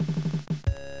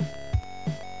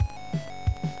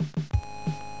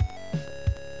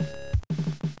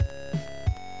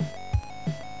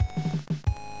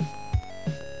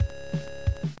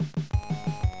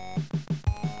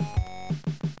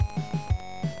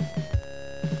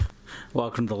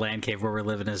Welcome to the Land Cave where we're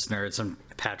living as nerds. I'm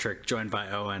Patrick, joined by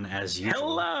Owen as usual.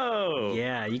 Hello!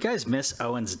 Yeah, you guys miss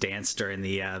Owen's dance during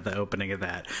the opening of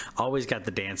that. Always got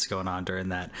the dance going on during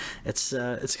that. It's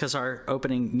because our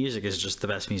opening music is just the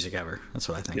best music ever. That's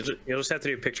what I think. You'll just have to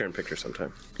do picture-in-picture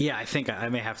sometime. Yeah, I think I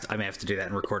may have to do that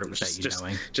and record it without you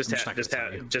knowing. Just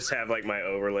have like my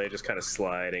overlay just kind of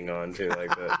sliding onto like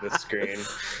the screen.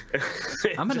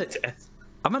 I'm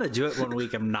gonna do it one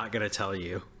week. I'm not gonna tell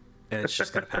you. And it's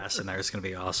just going to pass in there. It's going to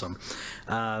be awesome.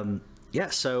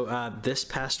 So this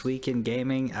past week in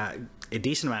gaming, a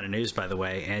decent amount of news, by the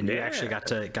way, and you actually got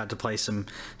to play some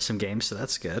games, so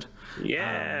that's good.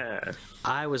 Yeah.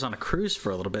 I was on a cruise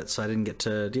for a little bit, so I didn't get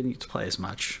to play as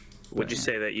much. Would you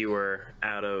say that you were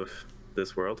out of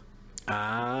this world?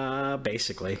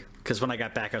 Basically, because when I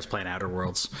got back, I was playing Outer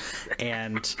Worlds,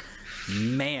 and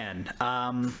man.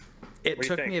 It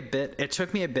took me a bit. It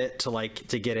took me a bit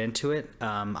to get into it.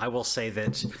 I will say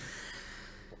that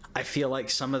I feel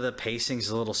like some of the pacing's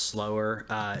a little slower.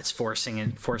 It's forcing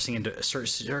into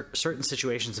certain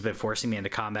situations have been forcing me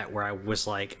into combat where I was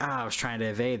like, I was trying to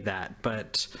evade that,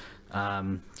 but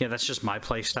that's just my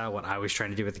play style. What I was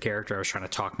trying to do with the character, I was trying to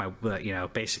talk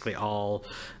basically all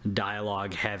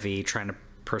dialogue heavy, trying to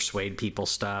persuade people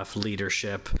stuff,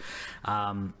 leadership.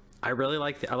 I really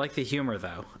like the humor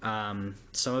though.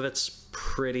 Some of it's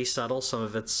pretty subtle, some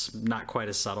of it's not quite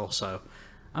as subtle. So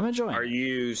I'm enjoying. Are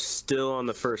you still on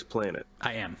the first planet?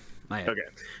 I am. Okay.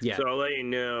 Yeah. So I'll let you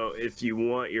know if you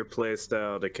want your play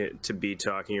style to be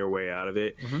talking your way out of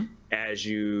it. Mm-hmm. As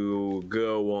you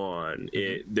go on,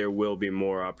 there will be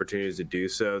more opportunities to do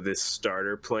so. This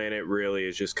starter planet really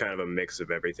is just kind of a mix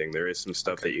of everything. There is some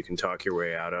stuff that you can talk your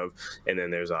way out of, and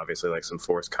then there's obviously like some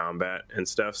forced combat and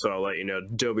stuff. So I'll let you know.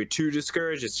 Don't be too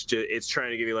discouraged. It's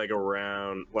trying to give you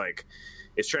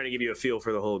it's trying to give you a feel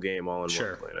for the whole game all in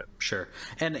one planet. Sure.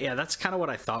 And yeah, that's kind of what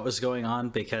I thought was going on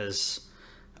because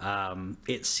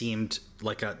it seemed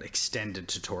like an extended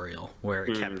tutorial where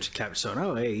it kept saying,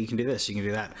 oh, hey, you can do this, you can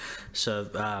do that. So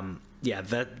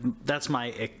that's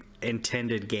my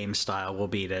intended game style will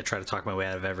be to try to talk my way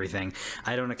out of everything.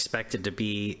 I don't expect it to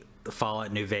be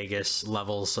Fallout New Vegas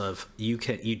levels of you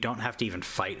don't have to even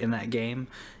fight in that game.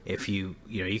 If you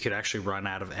could actually run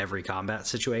out of every combat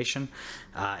situation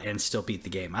and still beat the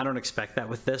game. I don't expect that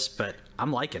with this, but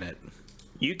I'm liking it.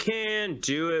 You can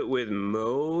do it with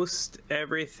most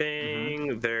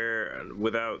everything. There's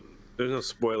no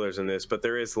spoilers in this, but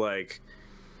there's little,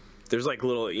 those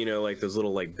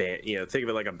little think of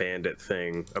it like a bandit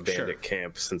thing, a bandit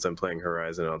camp, since I'm playing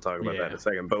Horizon. I'll talk about that in a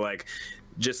second. But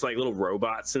just like little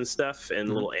robots and stuff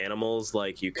and little animals,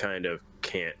 you kind of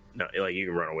can't, you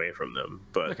can run away from them,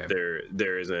 but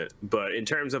there isn't. But in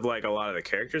terms of a lot of the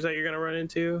characters that you're going to run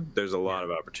into, there's a lot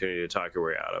of opportunity to talk your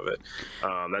way out of it.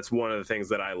 That's one of the things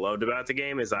that I loved about the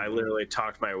game is I literally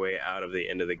talked my way out of the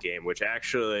end of the game, which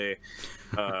actually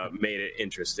made it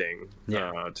interesting,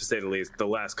 to say the least. The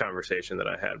last conversation that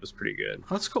I had was pretty good.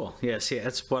 That's cool. Yes,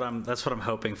 that's what I'm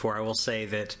hoping for. I will say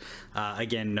that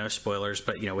again, no spoilers,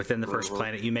 but within the first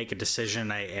planet, you make a decision,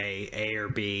 a or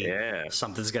B,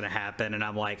 something's going to happen, and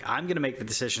I'm going to make the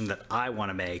decision that I want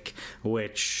to make,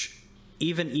 which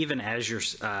even as your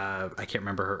I can't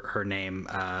remember her name.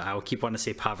 I will keep wanting to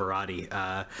say Pavarotti.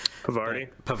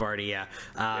 Pavardi, yeah.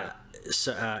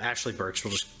 So Ashley Birch,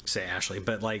 we'll just say Ashley,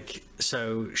 but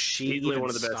so she easily one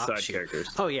of the best side characters.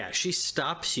 Oh yeah, she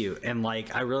stops you, and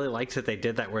I really liked that they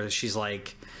did that where she's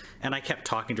and I kept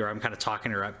talking to her. I'm kind of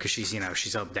talking her up because she's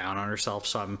she's up down on herself,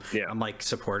 so I'm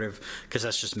supportive because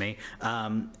that's just me.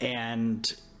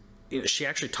 And she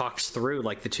actually talks through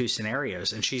the two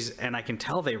scenarios, and I can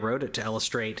tell they wrote it to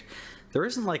illustrate there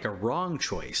isn't a wrong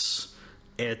choice.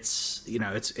 It's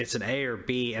it's an A or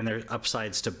B, and there's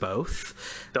upsides to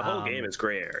both. The whole game is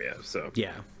gray area, so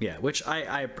yeah, which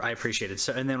I appreciated.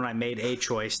 So, and then when I made a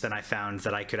choice, then I found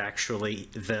that I could actually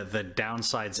the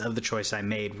downsides of the choice I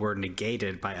made were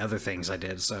negated by other things I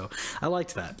did. So I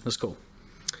liked that. It was cool.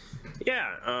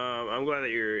 Yeah, I'm glad that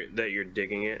you're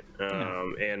digging it,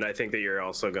 and I think that you're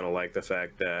also gonna like the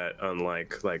fact that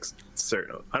unlike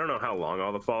certain, I don't know how long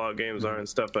all the Fallout games are and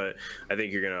stuff, but I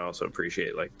think you're gonna also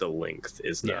appreciate the length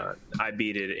is not. I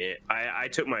beat it. I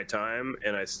took my time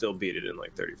and I still beat it in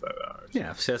 35 hours.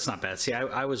 Yeah, so that's not bad. See,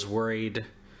 I was worried.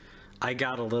 I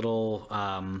got a little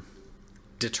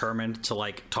determined to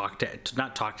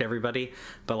not talk to everybody,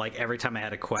 but every time I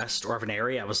had a quest or of an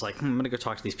area, I was I'm gonna go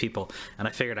talk to these people, and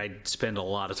I figured I'd spend a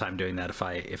lot of time doing that if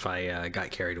I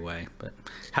got carried away. But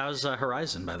how's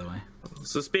Horizon, by the way?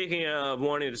 So speaking of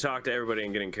wanting to talk to everybody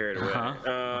and getting carried away,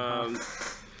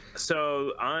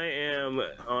 So I am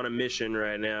on a mission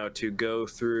right now to go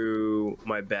through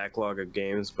my backlog of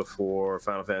games before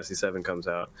Final Fantasy VII comes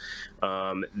out.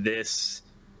 This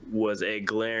was a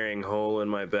glaring hole in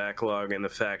my backlog in the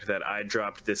fact that I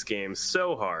dropped this game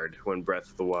so hard when Breath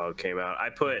of the Wild came out.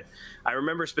 I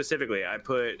remember specifically, I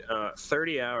put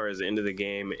 30 hours into the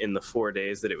game in the 4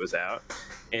 days that it was out,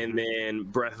 and then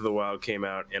Breath of the Wild came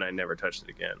out, and I never touched it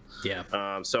again.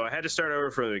 Yeah. So I had to start over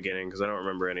from the beginning because I don't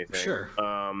remember anything. Sure.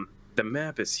 The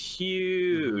map is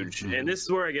huge, and this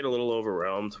is where I get a little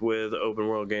overwhelmed with open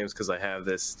world games because I have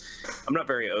this. I'm not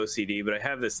very OCD, but I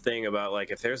have this thing about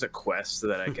like if there's a quest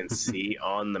that I can see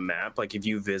on the map, like if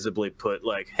you visibly put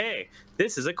like, "Hey,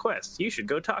 this is a quest. You should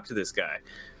go talk to this guy."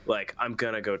 Like I'm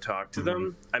gonna go talk to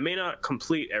them. I may not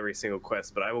complete every single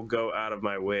quest, but I will go out of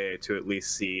my way to at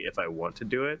least see if I want to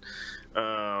do it,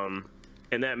 and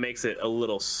that makes it a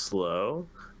little slow,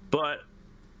 but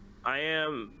I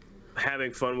am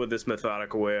having fun with this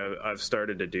methodical way I've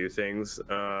started to do things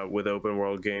with open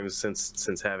world games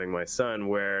since having my son,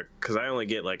 where because I only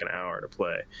get like an hour to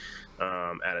play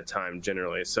at a time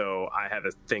generally, so I have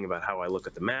a thing about how I look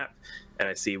at the map and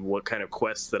I see what kind of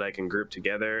quests that I can group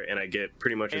together, and I get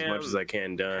pretty much as I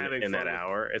can done in that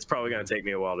hour. It's probably going to take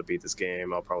me a while to beat this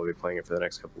game. I'll probably be playing it for the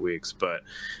next couple weeks, but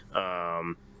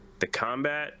the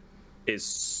combat is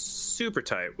super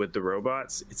tight with the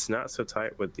robots. It's not so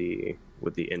tight with the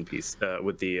NPCs,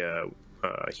 with the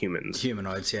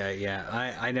humanoids. Yeah.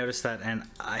 I noticed that, and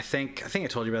I think I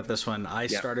told you about this one. I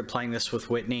started playing this with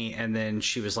Whitney, and then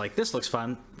she was like, "This looks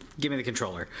fun. Give me the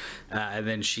controller," and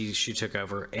then she took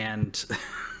over, and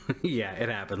yeah, it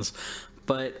happens.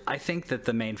 But I think that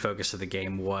the main focus of the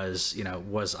game was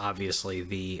obviously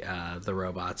the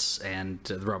robots and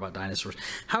the robot dinosaurs.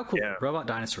 How cool! Yeah. Robot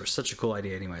dinosaurs, such a cool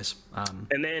idea, anyways.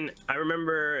 And then I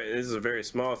remember, this is a very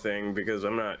small thing because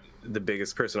I'm not the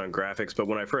biggest person on graphics, but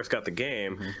when I first got the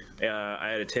game, I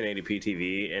had a 1080p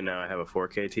TV, and now I have a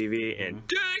 4K TV, and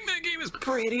dang, that game is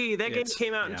pretty. That game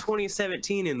came out in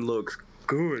 2017 and looks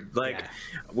good. Like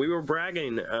we were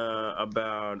bragging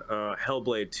about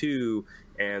Hellblade 2.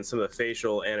 And some of the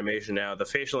facial animation now, the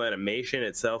facial animation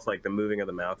itself, like the moving of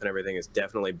the mouth and everything, is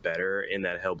definitely better in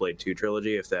that Hellblade 2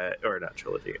 trilogy.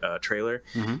 Trailer.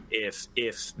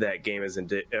 If that game is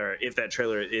if that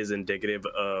trailer is indicative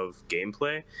of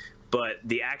gameplay, but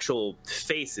the actual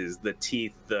faces, the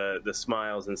teeth, the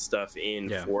smiles and stuff in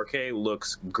 4K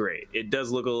looks great. It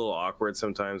does look a little awkward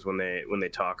sometimes when they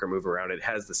talk or move around. It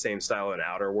has the same style in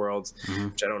Outer Worlds,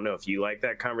 which I don't know if you like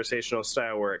that conversational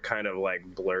style where it kind of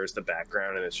like blurs the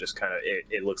background and it's just kind of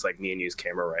it looks like me and you's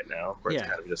camera right now, where it's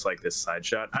kind of just like this side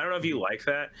shot. I don't know if you like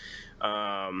that.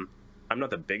 I'm not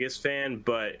the biggest fan,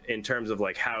 but in terms of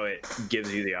like how it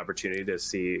gives you the opportunity to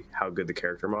see how good the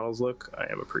character models look, I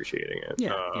am appreciating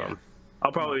it.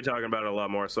 I'll probably be talking about it a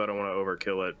lot more, so I don't want to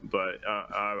overkill it. But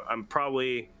I'm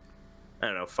probably, I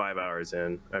don't know, 5 hours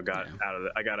in. I got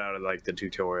out of like the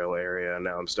tutorial area, and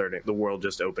now I'm starting. The world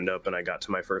just opened up, and I got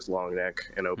to my first long neck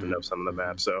and opened up some of the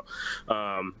maps. So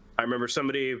I remember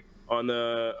somebody on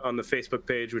the Facebook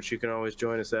page, which you can always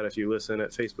join us at if you listen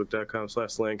at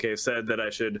facebook.com/LandCave, said that I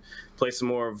should play some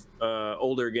more of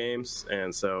older games,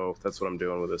 and so that's what I'm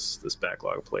doing with this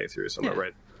backlog playthrough. So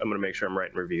I'm gonna make sure I'm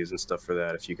writing reviews and stuff for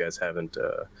that if you guys haven't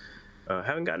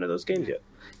gotten to those games yet.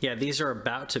 Yeah, these are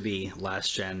about to be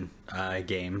last gen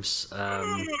games.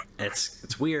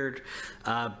 It's weird,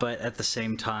 but at the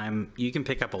same time, you can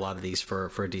pick up a lot of these for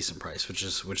a decent price, which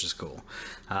is cool.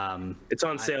 It's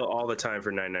on sale all the time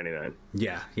for $9.99.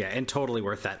 Yeah, and totally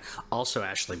worth that. Also,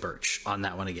 Ashley Birch on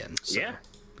that one again. So, yeah,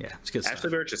 it's good stuff. Ashley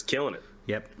Birch is killing it.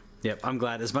 Yep. I'm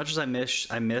glad. As much as I miss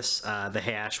the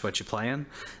 "Hey Ash, what you playing?"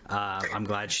 I'm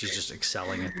glad she's just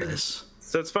excelling at this.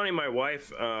 So it's funny, my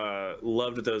wife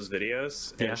loved those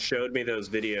videos and showed me those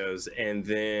videos, and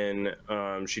then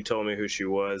she told me who she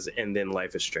was, and then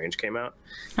Life is Strange came out.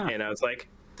 And I was like,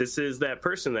 this is that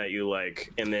person that you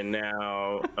like, and then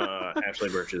now Ashley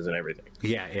Birch is and everything.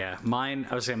 Yeah. Mine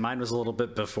was a little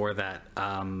bit before that,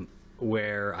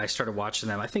 where I started watching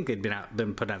them. I think they'd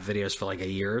been putting out videos for like a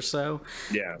year or so.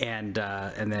 Yeah. And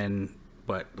then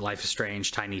Life is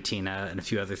Strange, Tiny Tina, and a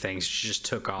few other things just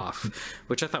took off,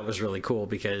 which I thought was really cool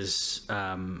because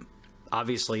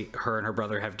obviously her and her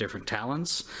brother have different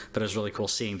talents, but it was really cool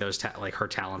seeing those her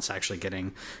talents actually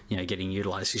getting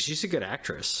utilized because she's a good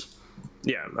actress.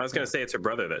 Yeah, I was going to say it's her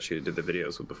brother that she did the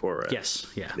videos with before, right? Yes,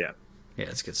 yeah,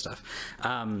 it's good stuff.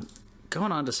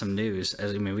 Going on to some news,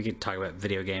 we could talk about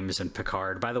video games and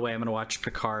Picard. By the way, I'm going to watch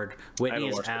Picard.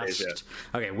 Whitney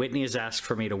has asked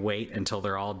for me to wait until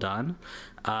they're all done,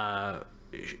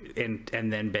 and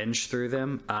then binge through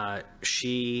them. I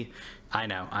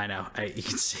know. You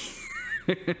can see.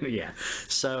 Yeah.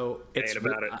 So it's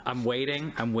about it. I'm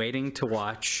waiting to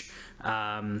watch.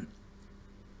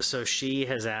 So she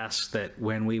has asked that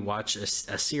when we watch a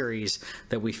series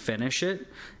that we finish it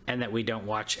and that we don't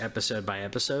watch episode by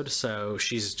episode. So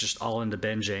she's just all into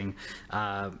binging.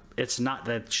 It's not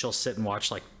that she'll sit and watch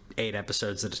like 8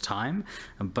 episodes at a time,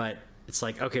 but it's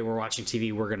like, okay, we're watching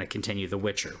TV, we're going to continue The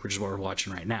Witcher, which is what we're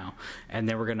watching right now. And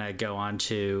then we're going to go on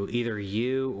to either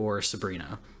You or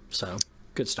Sabrina. So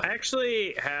good stuff. I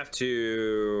actually have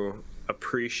to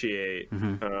appreciate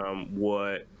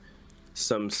what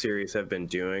some series have been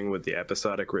doing with the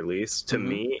episodic release. To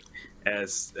me,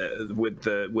 as with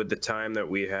the time that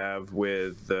we have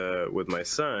with my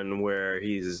son, where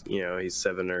he's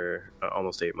 7 or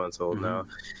almost 8 months old now,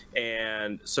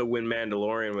 and so when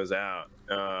Mandalorian was out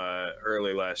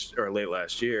late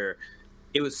last year,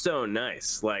 it was so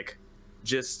nice, like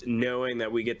just knowing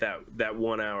that we get that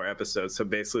 1 hour episode. So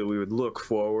basically we would look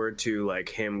forward to like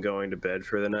him going to bed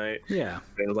for the night,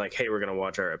 and like, hey, we're gonna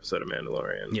watch our episode of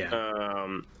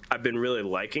Mandalorian. I've been really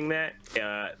liking that.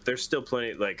 There's still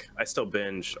plenty, like I still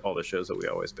binge all the shows that we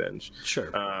always binge,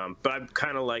 but I'm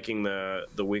kind of liking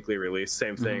the weekly release.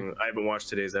 Same thing. I haven't watched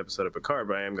today's episode of Picard,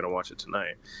 but I am gonna watch it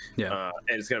tonight, and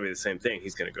it's gonna be the same thing.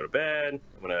 He's gonna go to bed,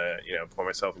 I'm gonna pour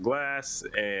myself a glass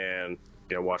and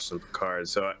watch some Picard.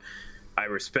 So I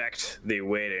respect the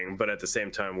waiting, but at the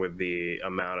same time, with the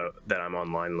amount of that I'm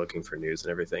online looking for news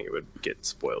and everything, it would get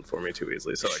spoiled for me too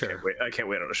easily. So I can't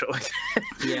wait on a show like that.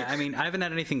 Yeah, I mean, I haven't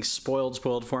had anything spoiled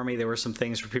for me. There were some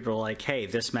things where people were like, "Hey,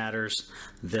 this matters,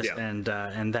 this and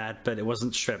that," but it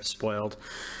wasn't straight up spoiled.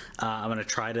 I'm going to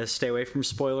try to stay away from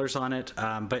spoilers on it,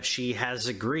 but she has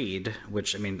agreed,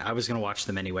 which, I mean, I was going to watch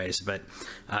them anyways, but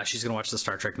she's going to watch the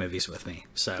Star Trek movies with me.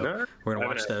 So we're going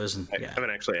to watch those. And, I haven't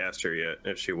actually asked her yet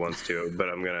if she wants to, but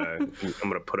I'm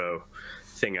gonna put a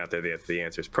thing out there that the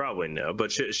answer is probably no.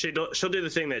 But she'll do the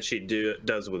thing that she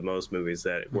does with most movies,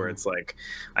 that where it's like,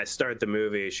 I start the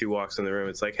movie, she walks in the room,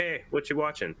 it's like, hey, what you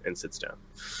watching, and sits down.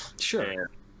 And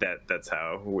that's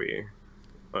how we.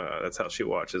 That's how she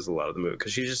watches a lot of the movie,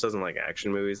 because she just doesn't like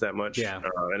action movies that much. And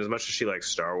as much as she likes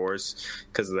Star Wars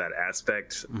because of that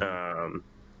aspect,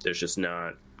 there's just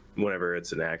not, whenever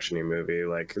it's an action-y movie,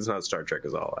 like, it's not Star Trek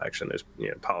is all action. There's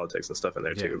politics and stuff in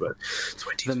there too, but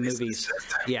the movies,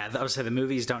 I would say the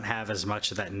movies don't have as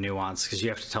much of that nuance, because you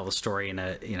have to tell the story in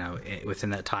a within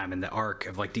that time, and the arc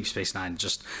of like Deep Space Nine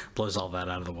just blows all that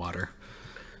out of the water.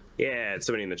 Yeah,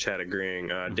 somebody in the chat agreeing,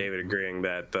 David agreeing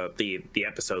that the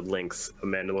episode lengths of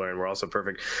Mandalorian were also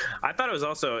perfect. I thought it was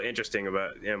also interesting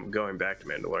about going back to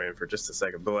Mandalorian for just a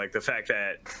second, but like the fact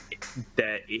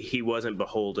that he wasn't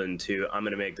beholden to, I'm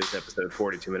going to make this episode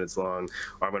 42 minutes long,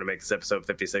 or I'm going to make this episode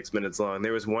 56 minutes long.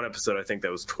 There was one episode, I think, that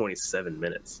was 27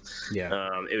 minutes.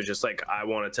 It was just like, I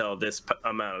want to tell this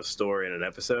amount of story in an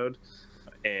episode,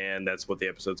 and that's what the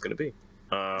episode's going to be.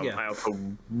 I also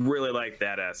really like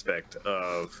that aspect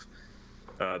of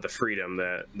the freedom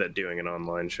that doing an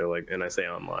online show, like, and I say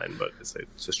online, but it's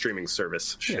a streaming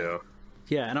service show.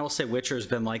 Yeah, and I will say Witcher's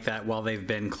been like that while they've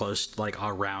been close, like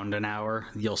around an hour.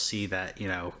 You'll see that,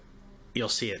 you'll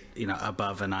see it,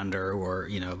 above and under, or,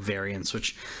 variants,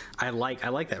 which I like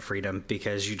that freedom,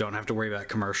 because you don't have to worry about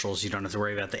commercials. You don't have to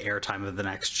worry about the airtime of the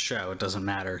next show. It doesn't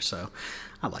matter. So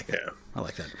I like that. I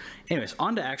like that. Anyways,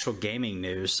 on to actual gaming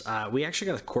news. We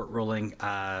actually got a court ruling,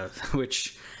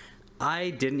 which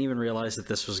I didn't even realize that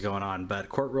this was going on, but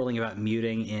court ruling about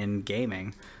muting in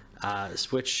gaming,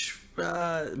 which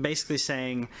basically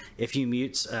saying if you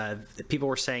mute, people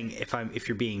were saying if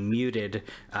you're being muted,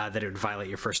 that it would violate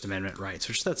your First Amendment rights,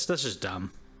 which that's just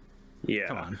dumb. Yeah.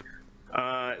 Come on.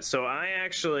 So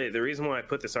the reason why I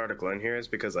put this article in here is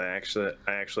because I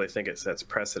actually think it sets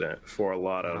precedent for a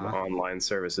lot of online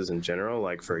services in general.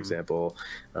 Like, for example,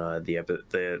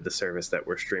 the service that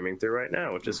we're streaming through right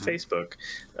now, which is Facebook.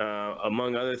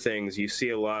 Among other things, you see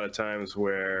a lot of times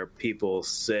where people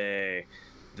say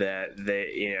that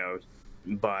they,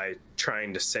 by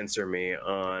trying to censor me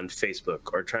on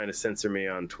Facebook or trying to censor me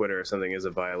on Twitter or something, is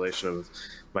a violation of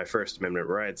my First Amendment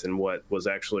rights. And what was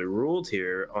actually ruled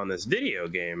here on this video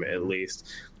game, at least,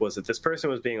 was that this person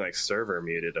was being like server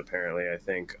muted, apparently, I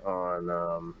think,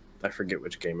 on I forget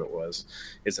which game it was.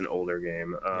 It's an older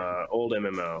game. Old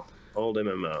MMO.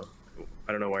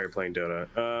 I don't know why you're playing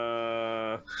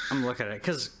Dota. I'm looking at it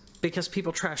because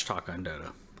people trash talk on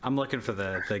Dota. I'm looking for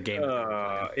the game.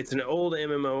 It's an old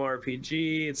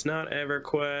MMORPG. It's not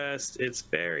EverQuest. It's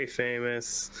very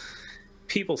famous.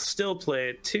 People still play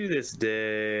it to this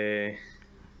day.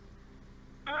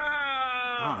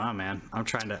 I don't know, man. I'm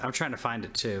trying to find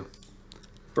it too.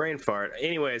 Brain fart.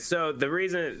 Anyway, so the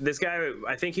reason this guy,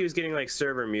 I think he was getting like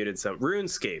server muted. Some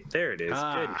RuneScape. There it is.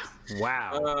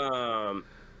 Wow.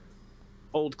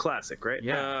 Old classic, right?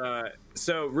 Yeah.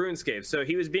 So RuneScape. So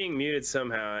he was being muted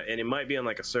somehow, and it might be on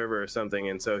like a server or something.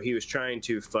 And so he was trying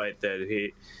to fight that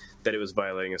it was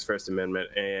violating his First Amendment,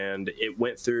 and it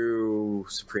went through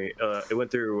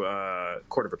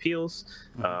Court of Appeals,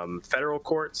 federal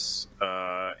courts,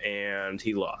 and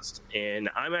he lost. And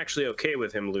I'm actually okay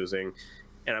with him losing.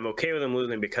 And I'm okay with him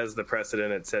losing because the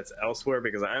precedent it sets elsewhere,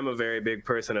 because I'm a very big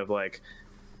person of like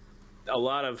a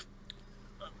lot of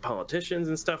politicians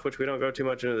and stuff, which we don't go too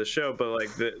much into the show, but like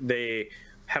they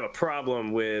have a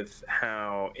problem with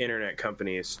how internet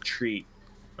companies treat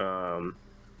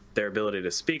their ability to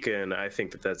speak, and I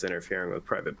think that that's interfering with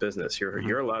private business.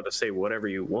 You're allowed to say whatever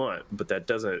you want, but that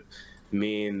doesn't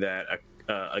mean that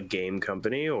a game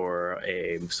company or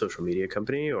a social media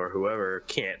company or whoever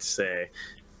can't say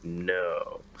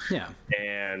no. Yeah.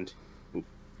 And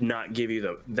not give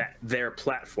you their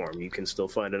platform. You can still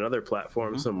find another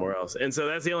platform somewhere else. And so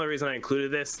that's the only reason I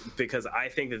included this, because I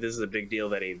think that this is a big deal,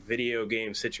 that a video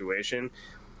game situation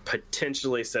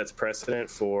potentially sets precedent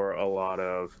for a lot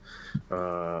of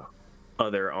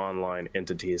other online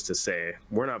entities to say,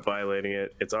 we're not violating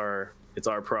it. It's our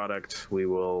product. We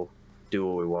will do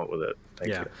what we want with it.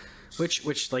 Thank you.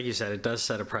 Which, like you said, it does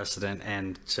set a precedent.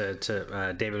 And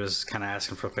to David was kind of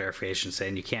asking for clarification,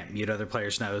 saying you can't mute other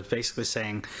players. No, it's basically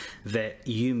saying that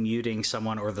you muting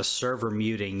someone or the server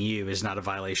muting you is not a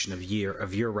violation of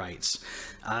your rights.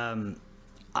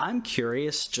 I'm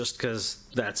curious, just because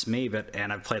that's me,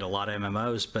 and I've played a lot of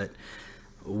MMOs, but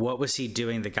what was he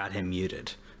doing that got him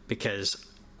muted? Because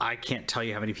I can't tell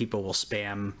you how many people will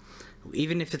spam,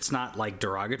 even if it's not like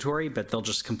derogatory, but they'll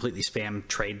just completely spam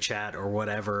trade chat or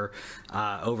whatever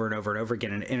over and over and over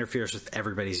again, and it interferes with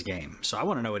everybody's game. So I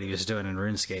want to know what he was doing in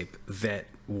RuneScape that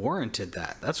warranted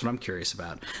that. That's what I'm curious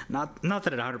about. Not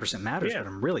that it 100% matters, but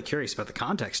I'm really curious about the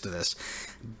context of this.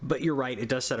 But you're right, it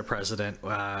does set a precedent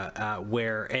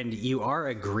where, and you are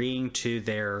agreeing to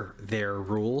their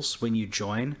rules when you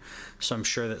join. So I'm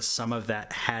sure that some of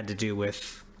that had to do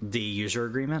with the user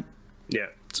agreement. Yeah.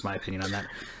 That's my opinion on that.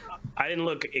 I didn't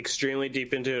look extremely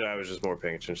deep into it. I was just more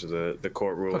paying attention to the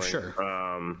court ruling. Oh, sure.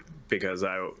 Because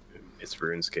it's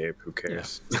RuneScape. Who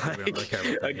cares?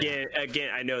 Yeah. Again,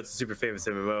 I know it's a super famous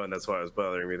MMO, and that's why it was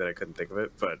bothering me that I couldn't think of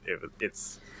it. But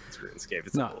it's RuneScape.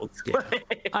 It's old. Yeah,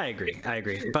 I agree.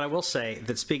 But I will say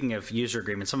that, speaking of user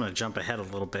agreements, I'm going to jump ahead a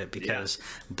little bit, because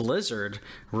Blizzard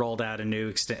rolled out a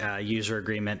new user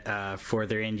agreement for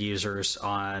their end users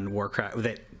on Warcraft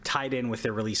that tied in with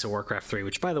their release of Warcraft 3,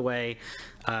 which, by the way,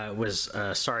 was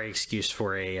a sorry excuse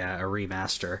for a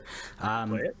remaster.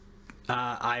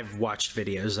 I've watched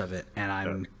videos of it,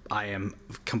 and I am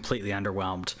completely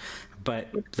underwhelmed.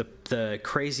 But the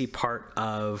crazy part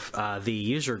of the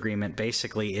user agreement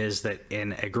basically is that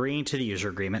in agreeing to the user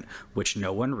agreement, which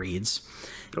no one reads,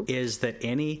 is that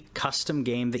any custom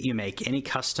game that you make, any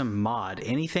custom mod,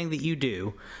 anything that you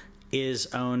do is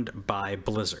owned by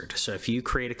Blizzard. So if you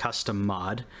create a custom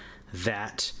mod,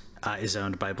 that is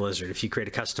owned by Blizzard. If you create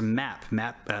a custom map,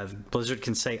 Blizzard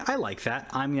can say, I like that,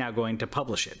 I'm now going to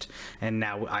publish it, and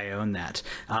now I own that.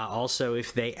 Also,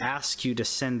 if they ask you to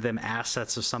send them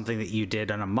assets of something that you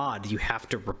did on a mod, you have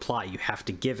to reply, you have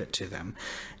to give it to them.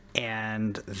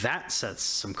 And that sets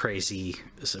some crazy,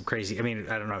 I mean,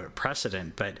 I don't know,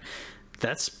 precedent, but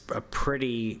that's a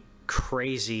pretty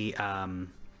crazy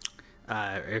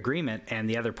agreement. And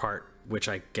the other part, which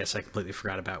I guess I completely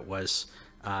forgot about, was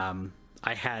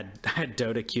I had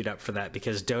Dota queued up for that,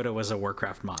 because Dota was a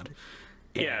Warcraft mod.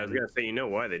 And, I was gonna say, you know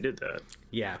why they did that?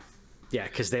 Yeah,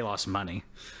 because they lost money,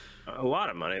 a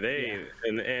lot of money.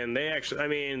 And they actually, I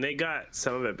mean, they got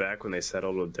some of it back when they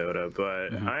settled with Dota,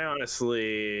 but I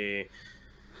honestly,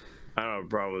 I don't have a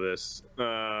problem with this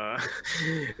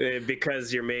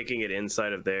because you're making it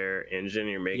inside of their engine,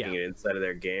 you're making it inside of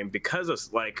their game, because of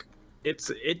like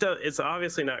it's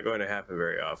obviously not going to happen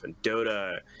very often.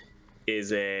 Dota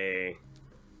is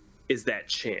that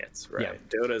chance, right?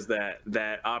 Dota's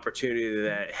that opportunity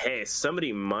that, hey,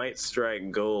 somebody might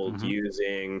strike gold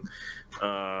using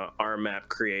our map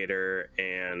creator,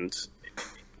 and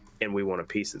we want a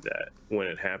piece of that when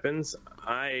it happens.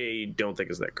 I don't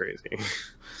think it's that crazy.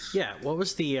 What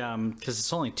was the because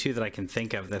it's only two that I can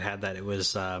think of that had that. It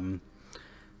was Dota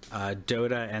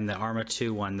and the Arma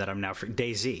 2 one that I'm now for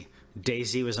DayZ.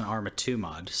 DayZ was an Arma 2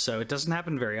 mod, so it doesn't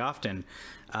happen very often,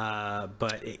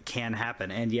 but it can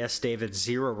happen. And yes, David,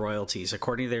 0 royalties.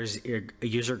 According to their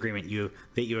user agreement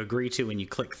that you agree to when you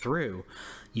click through,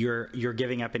 you're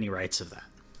giving up any rights of that.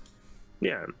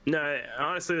 Yeah. No,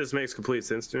 honestly, this makes complete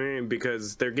sense to me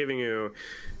because they're giving you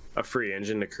a free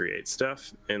engine to create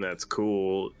stuff, and that's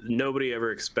cool. Nobody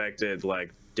ever expected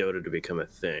like Dota to become a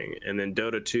thing, and then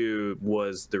Dota 2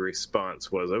 was the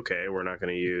response was, okay, we're not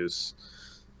going to use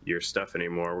your stuff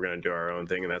anymore. We're going to do our own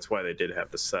thing, and that's why they did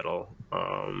have to settle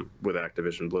with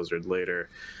Activision Blizzard later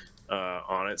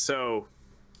on it. So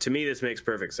to me, this makes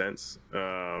perfect sense.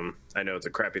 I know it's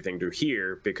a crappy thing to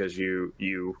hear because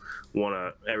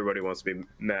everybody wants to be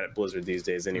mad at Blizzard these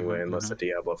days anyway, unless the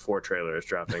Diablo 4 trailer is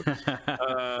dropping.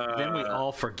 Then we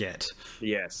all forget.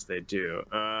 Yes, they do.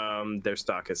 Their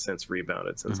stock has since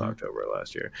rebounded since October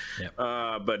last year. Yep.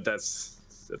 But that's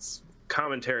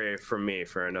commentary from me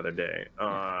for another day.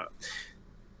 I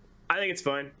think it's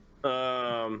fine.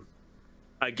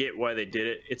 I get why they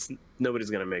did it.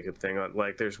 Nobody's gonna make a thing on,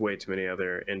 like, there's way too many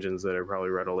other engines that are probably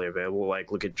readily available.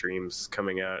 Like, look at Dreams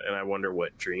coming out, and I wonder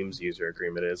what Dreams user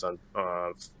agreement is on.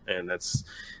 And that's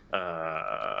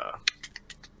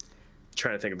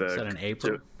trying to think of the. Is that in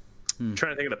April?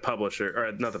 Trying to think of the publisher,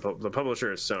 or not the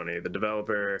publisher is Sony. The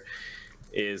developer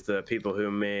is the people who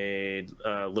made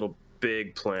Little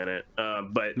Big Planet,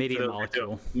 but Media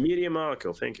Molecule. Media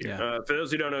Molecule, thank you. Yeah. For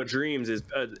those who don't know, Dreams is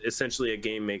essentially a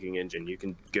game-making engine. You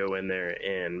can go in there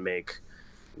and make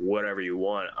whatever you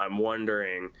want. I'm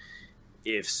wondering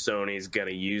if Sony's going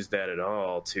to use that at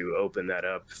all to open that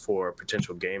up for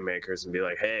potential game makers and be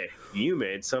like, hey, you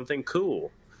made something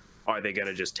cool. Are they going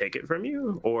to just take it from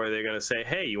you? Or are they going to say,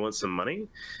 hey, you want some money?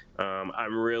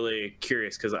 I'm really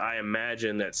curious because I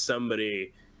imagine that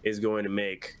somebody is going to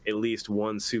make at least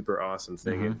one super awesome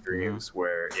thing in Dreams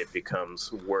where it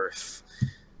becomes worth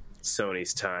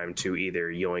Sony's time to either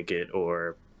yoink it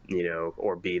or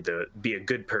be a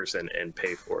good person and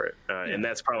pay for it. And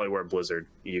that's probably where Blizzard,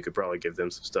 you could probably give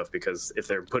them some stuff, because if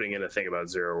they're putting in a thing about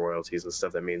zero royalties and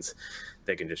stuff, that means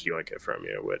they can just yoink it from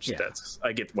you, which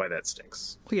I get why that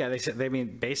stinks. Well, yeah, they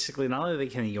mean basically not only they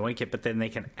can yoink it, but then they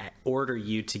can order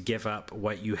you to give up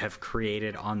what you have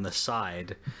created on the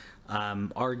side.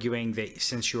 Arguing that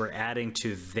since you are adding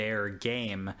to their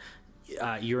game,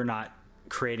 you're not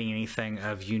creating anything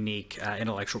of unique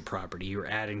intellectual property. You're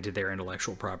adding to their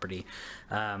intellectual property.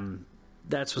 That's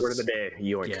what's, word of the day,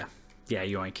 yoink. Yeah,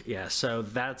 yoink. Yeah, so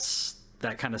that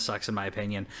kind of sucks in my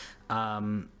opinion.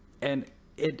 And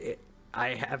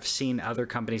I have seen other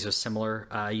companies with similar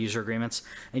user agreements,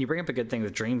 and you bring up a good thing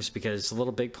with Dreams, because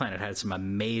Little Big Planet had some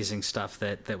amazing stuff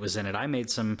that was in it. I made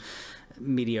some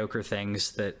mediocre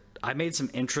things that I made some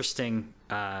interesting,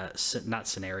 not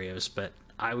scenarios, but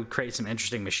I would create some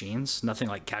interesting machines. Nothing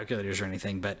like calculators or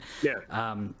anything, but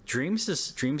Dreams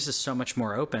is so much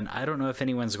more open. I don't know if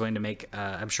anyone's going to make.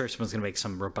 I'm sure someone's going to make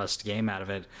some robust game out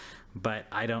of it, but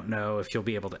I don't know if you'll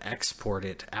be able to export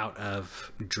it out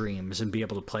of Dreams and be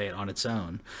able to play it on its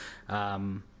own. I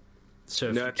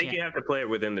think you have to play it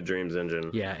within the Dreams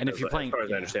engine. Yeah, and if you're playing, as far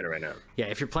as I understand it right now. Yeah,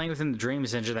 if you're playing within the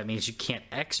Dreams engine, that means you can't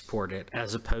export it,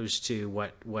 as opposed to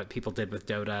what people did with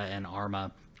Dota and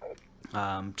Arma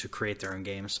to create their own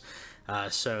games.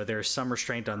 So there's some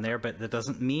restraint on there, but that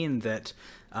doesn't mean that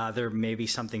there may be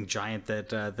something giant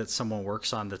that someone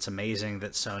works on that's amazing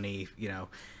that Sony,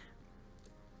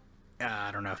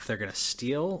 I don't know if they're going to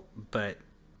steal, but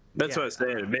that's what I was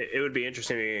saying. It would be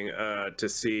interesting to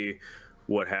see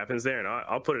what happens there, and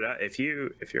I'll put it out. If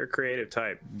you're a creative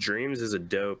type, Dreams is a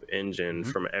dope engine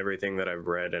from everything that I've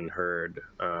read and heard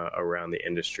around the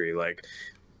industry. Like,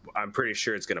 I'm pretty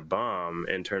sure it's going to bomb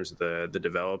in terms of the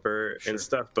developer and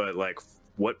stuff, but like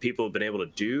what people have been able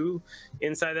to do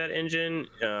inside that engine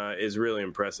is really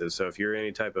impressive. So if you're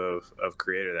any type of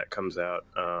creator that comes out,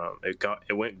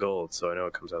 it went gold, so I know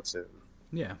it comes out soon.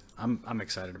 Yeah, I'm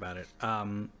excited about it.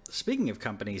 Speaking of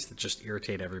companies that just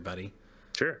irritate everybody,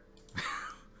 sure.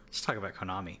 Let's talk about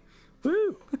Konami.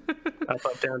 Woo!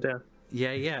 Up, down, down.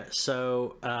 Yeah.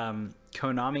 So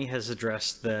Konami has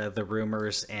addressed the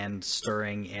rumors and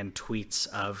stirring and tweets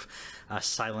of a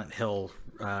Silent Hill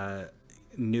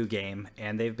new game,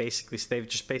 and they've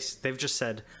just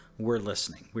said we're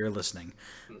listening,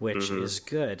 which is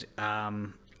good.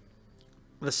 The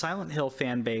Silent Hill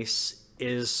fan base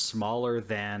is smaller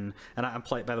than, and I'm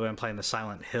playing the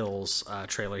Silent Hills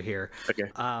trailer here.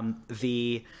 Okay.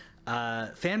 The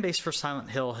fan base for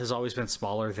Silent Hill has always been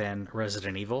smaller than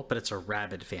Resident Evil, but it's a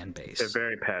rabid fan base. They're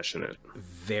very passionate.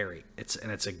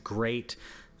 It's a great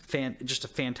just a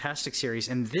fantastic series.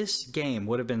 And this game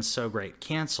would have been so great.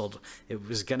 Canceled. It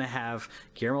was going to have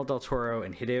Guillermo del Toro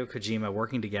and Hideo Kojima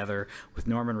working together with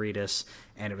Norman Reedus,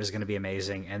 and it was going to be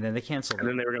amazing. And then they canceled it. And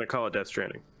then they were going to call it Death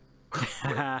Stranding.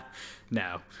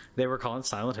 No, they were calling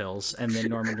Silent Hills, and then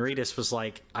Norman Reedus was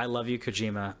like, I love you,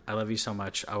 Kojima, I love you so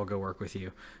much, I will go work with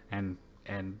you. And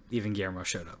even Guillermo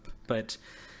showed up. But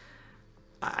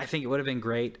I think it would have been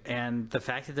great, and the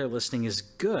fact that they're listening is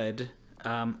good.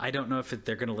 I don't know if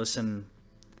they're going to listen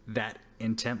that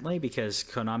intently, because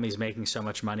Konami's making so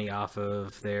much money off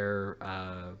of their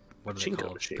what are they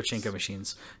called? Pachinko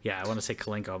machines. Yeah, I want to say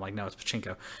Kalinko. I'm like, no, it's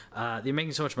Pachinko. They're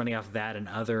making so much money off of that and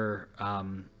other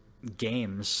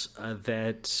games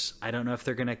that I don't know if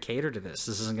they're going to cater to this.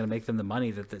 This isn't going to make them the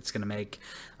money that it's going to make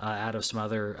out of some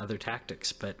other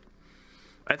tactics. But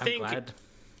I'm glad.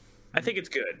 I think it's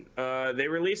good. They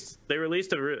released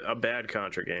a bad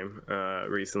Contra game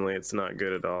recently. It's not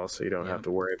good at all, so you don't have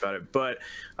to worry about it. But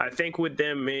I think with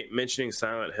them mentioning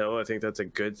Silent Hill, I think that's a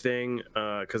good thing,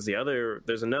 because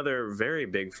there's another very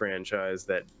big franchise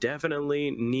that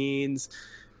definitely needs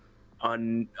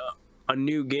a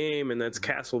new game, and that's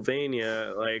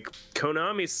Castlevania. Like,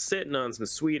 Konami's sitting on some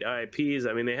sweet IPs.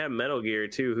 I mean, they have Metal Gear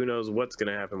too. Who knows what's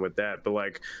going to happen with that? But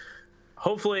like,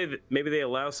 hopefully, maybe they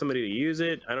allow somebody to use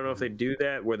it. I don't know if they do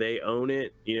that where they own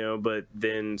it, but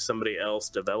then somebody else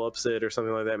develops it or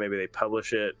something like that. Maybe they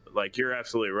publish it. Like, you're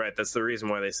absolutely right. That's the reason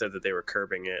why they said that they were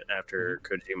curbing it after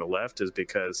Kojima left, is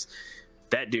because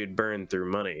that dude burned through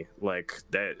money. Like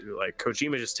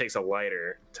Kojima just takes a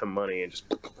lighter to money and just,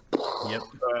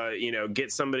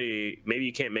 get somebody. Maybe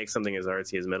you can't make something as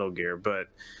artsy as Metal Gear, but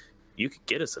you could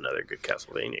get us another good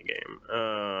Castlevania game.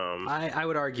 I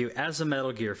would argue, as a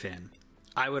Metal Gear fan,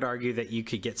 I would argue that you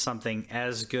could get something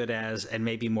as good as, and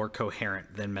maybe more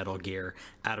coherent than, Metal Gear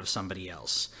out of somebody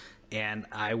else. And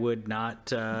I would not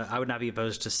be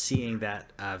opposed to seeing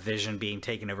that vision being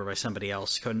taken over by somebody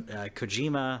else.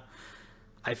 Kojima,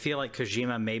 I feel like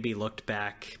Kojima maybe looked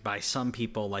back by some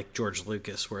people like George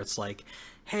Lucas, where it's like,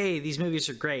 hey, these movies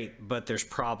are great, but there's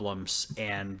problems,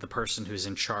 and the person who's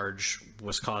in charge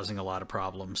was causing a lot of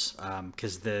problems,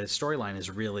 because the storyline is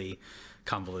really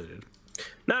convoluted.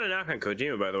 Not a knock on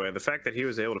Kojima, by the way. The fact that he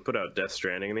was able to put out Death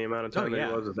Stranding in the amount of time that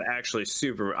he was actually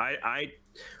super. I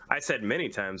said many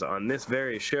times on this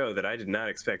very show that I did not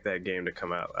expect that game to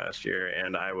come out last year,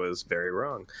 and I was very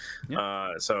wrong.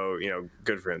 So,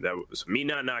 good for him. That was me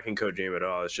not knocking Kojima at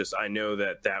all. It's just I know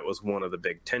that was one of the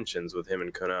big tensions with him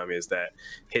and Konami, is that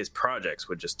his projects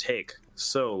would just take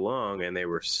so long, and they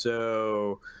were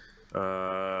so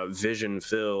vision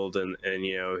filled, and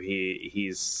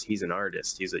he's an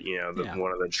artist. He's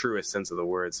one of the truest sense of the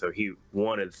word. So he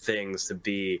wanted things to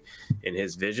be in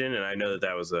his vision, and I know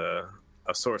that was a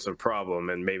source of problem,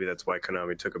 and maybe that's why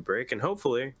Konami took a break. And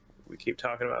hopefully we keep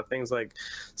talking about things like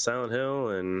Silent Hill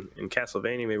and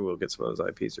Castlevania. Maybe we'll get some of those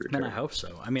IPs to return. Man, I hope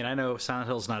so. I mean, I know Silent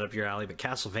Hill's not up your alley, but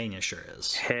Castlevania sure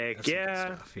is. Heck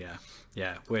yeah.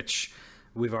 Yeah, which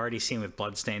we've already seen with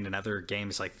Bloodstained and other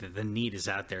games. Like, the need is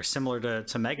out there, similar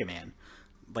to Mega Man.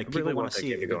 Like, people really want to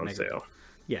see it go on sale.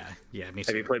 Yeah, me too.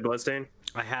 Have you played Bloodstained?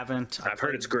 I haven't. I've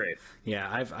heard it's great. Yeah,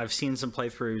 I've seen some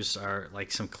playthroughs, or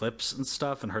like some clips and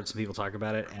stuff, and heard some people talk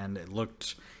about it, and it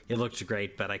looked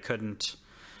great, but I couldn't.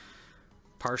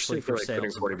 Partially for like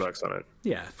sales, $40 on it.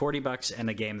 Yeah, $40 and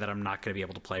a game that I'm not going to be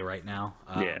able to play right now.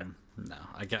 No,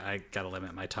 I got to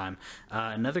limit my time.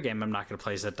 Another game I'm not going to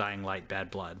play is that Dying Light: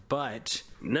 Bad Blood, but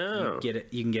you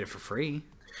can get it for free.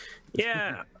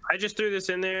 Yeah, I just threw this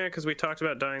in there because we talked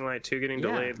about Dying Light 2 getting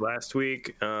delayed last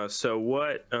week. So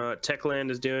what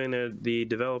Techland is doing, the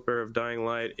developer of Dying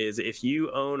Light, is if you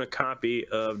own a copy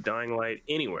of Dying Light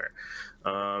anywhere,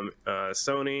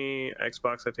 Sony,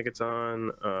 Xbox, I think it's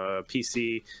on,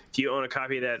 PC, if you own a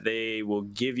copy of that, they will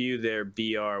give you their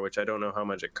BR, which I don't know how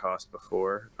much it cost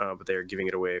before, but they're giving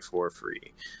it away for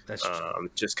free. That's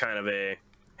just kind of a,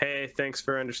 hey, thanks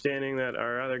for understanding that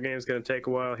our other game's going to take a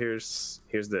while. Here's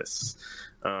this.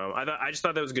 I just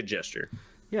thought that was a good gesture.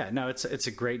 Yeah, no, it's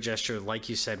a great gesture, like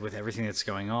you said, with everything that's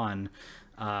going on.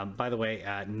 By the way,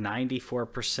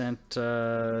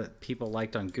 94% people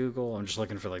liked on Google. I'm just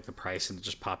looking for like the price, and it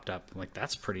just popped up. I'm like,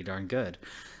 that's pretty darn good.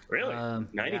 Really?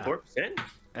 94%?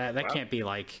 That can't be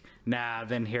like, nah,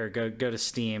 then here, go to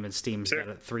Steam, and Steam's got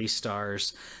it 3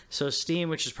 stars. So Steam,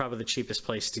 which is probably the cheapest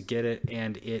place to get it,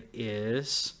 and it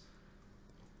is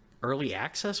early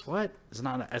access? What? It's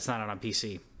not out on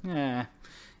PC. Yeah.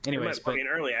 Anyways,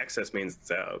 early access means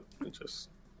it's out. It just...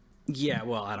 Yeah,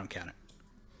 well, I don't count it.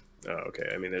 Oh, okay.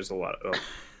 I mean, there's a lot of...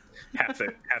 half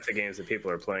the games that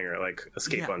people are playing are like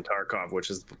Escape on Tarkov,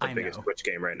 which is the biggest Twitch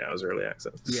game right now, is early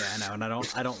access. Yeah, I know, and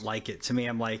I don't like it. To me,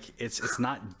 I'm like, it's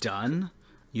not done.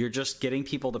 You're just getting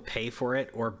people to pay for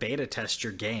it or beta test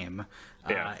your game,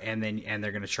 and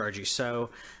they're going to charge you.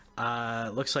 So,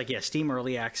 looks like Steam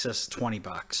early access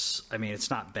 $20. I mean,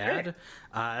 it's not bad. Hey.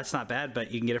 It's not bad,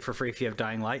 but you can get it for free if you have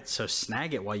Dying Light. So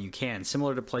snag it while you can.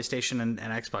 Similar to PlayStation and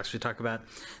Xbox, we talk about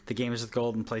the games with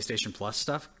gold and PlayStation Plus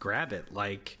stuff. Grab it,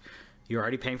 You're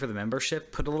already paying for the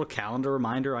membership. Put a little calendar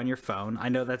reminder on your phone. I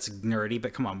know that's nerdy,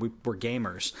 but come on, we're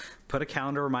gamers. Put a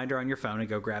calendar reminder on your phone and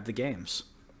go grab the games.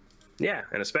 Yeah,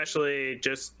 and especially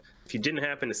just if you didn't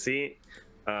happen to see,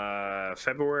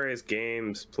 February's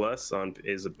Games Plus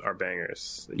is our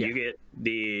bangers. Yeah. You get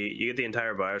the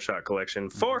entire BioShock collection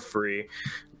for free.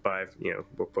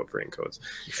 We'll put free in codes.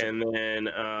 Sure. And then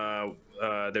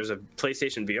there's a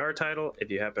PlayStation VR title if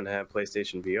you happen to have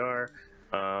PlayStation VR.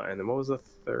 And then what was the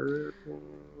third one?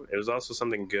 It was also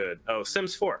something good. Oh,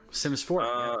 Sims 4. Sims 4.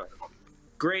 Yeah.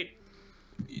 Great.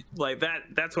 Like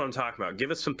that's what I'm talking about.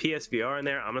 Give us some PSVR in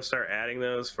there. I'm gonna start adding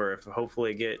those for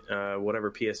hopefully get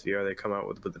whatever PSVR they come out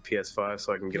with the PS5,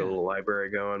 so I can get a little library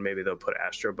going. Maybe they'll put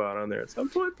Astrobot on there at some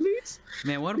point, please.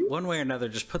 Man, one way or another,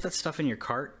 just put that stuff in your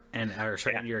cart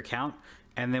into your account,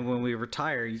 and then when we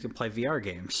retire, you can play VR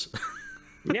games.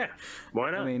 Yeah,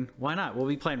 why not? I mean, why not? We'll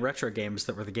be playing retro games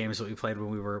that were the games that we played when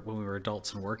we were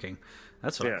adults and working.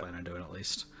 That's what I plan on doing, at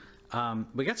least.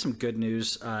 We got some good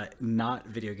news, not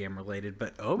video game related,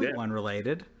 but Obi Wan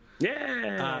related.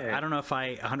 Yeah. I don't know if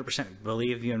I 100%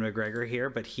 believe Ewan McGregor here,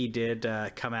 but he did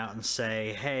come out and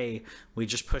say, "Hey, we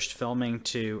just pushed filming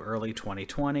to early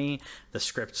 2020. The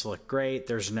scripts look great.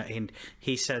 And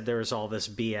he said there was all this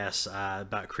BS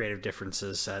about creative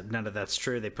differences. None of that's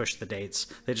true. They pushed the dates.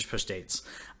 They just pushed dates.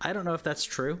 I don't know if that's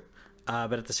true,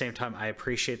 but at the same time, I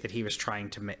appreciate that he was trying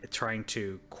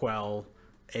to quell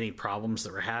any problems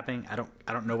that were happening. I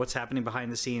don't know what's happening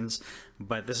behind the scenes,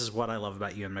 but this is what I love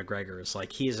about Ewan McGregor. Is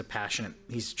like he's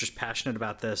just passionate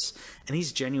about this, and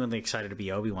he's genuinely excited to be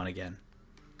Obi Wan again.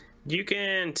 You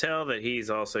can tell that he's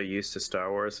also used to Star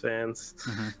Wars fans.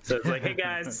 Mm-hmm. So it's like, hey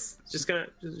guys, just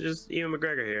Ewan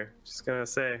McGregor here. Just gonna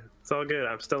say it's all good.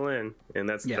 I'm still in, and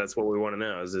that's what we want to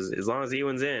know. Is as long as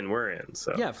Ewan's in, we're in.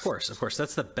 So yeah, of course.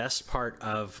 That's the best part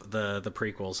of the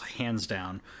prequels, hands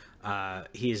down.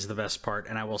 He is the best part,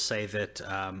 and I will say that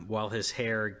while his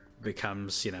hair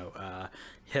becomes,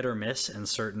 hit or miss in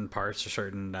certain parts or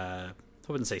certain, I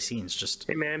wouldn't say scenes, just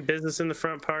hey man, business in the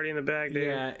front, party in the back,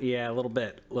 dude. Yeah, a little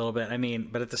bit. I mean,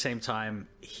 but at the same time,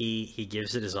 he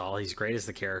gives it his all. He's great as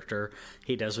the character.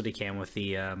 He does what he can with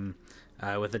the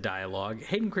dialogue.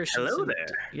 Hayden Christensen. Hello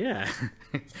there. Yeah,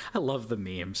 I love the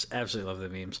memes. Absolutely love the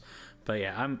memes. But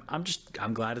yeah,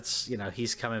 I'm glad it's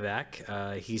he's coming back.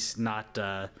 He's not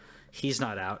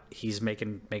out. He's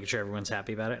making sure everyone's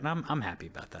happy about it, and I'm happy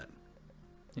about that.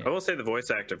 Yeah. I will say the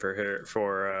voice actor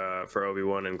for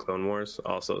Obi-Wan in Clone Wars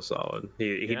also solid.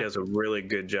 He does a really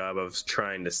good job of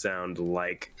trying to sound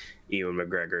like Ewan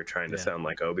McGregor, trying to sound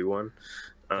like Obi-Wan.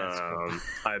 Cool.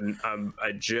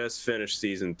 I just finished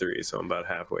season 3, so I'm about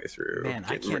halfway through. Man,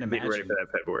 I can't imagine. Ready for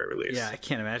that February release. Yeah, I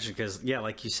can't imagine because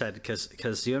like you said,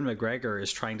 because Ewan McGregor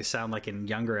is trying to sound like a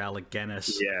younger Alec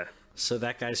Guinness. Yeah. So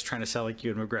that guy's trying to sound like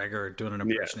Ewan McGregor doing an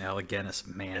impression of Alec Guinness,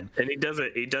 man. And he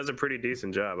does a pretty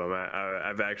decent job.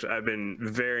 I've been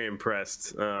very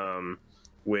impressed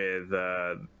with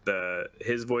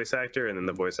his voice actor, and then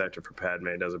the voice actor for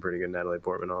Padme does a pretty good Natalie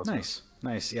Portman also.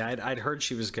 Nice. Yeah, I'd heard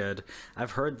she was good.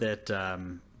 I've heard that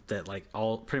like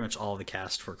pretty much all the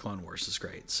cast for Clone Wars is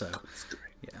great. So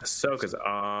yeah, Ahsoka's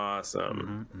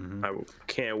awesome. Mm-hmm. I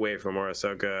can't wait for more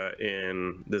Ahsoka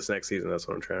in this next season. That's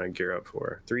what I'm trying to gear up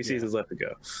for. 3 seasons left to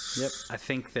go. Yep, I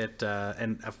think that,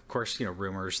 and of course,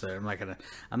 rumors that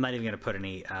I'm not even gonna put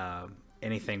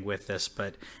anything with this,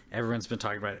 but everyone's been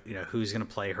talking about who's going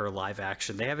to play her live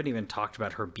action. They haven't even talked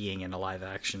about her being in a live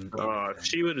action.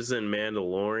 She was in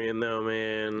Mandalorian though,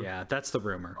 man. Yeah, that's the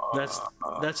rumor.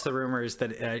 That's the rumor is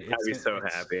that I'd be so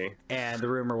happy. And the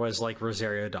rumor was like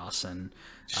Rosario Dawson.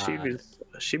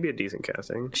 She'd be a decent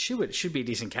casting. Should be a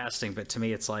decent casting, but to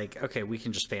me it's like, okay, we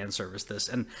can just fan service this.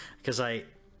 And because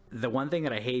the one thing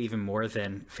that I hate even more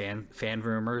than fan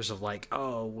rumors of like,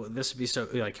 oh, this would be so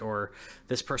like, or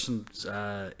this person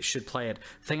should play it.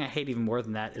 The thing I hate even more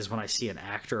than that is when I see an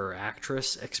actor or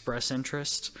actress express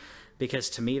interest, because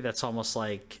to me that's almost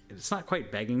like, it's not quite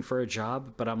begging for a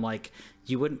job, but I'm like,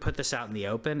 you wouldn't put this out in the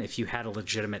open if you had a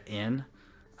legitimate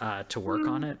to work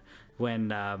on it. When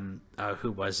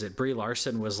who was it? Brie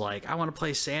Larson was like, I want to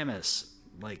play Samus.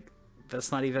 Like, that's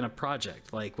not even a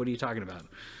project. Like, what are you talking about?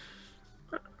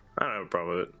 I don't have a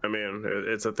problem with it. I mean,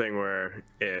 it's a thing where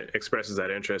it expresses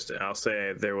that interest. I'll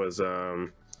say there was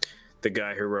the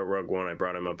guy who wrote Rogue One. I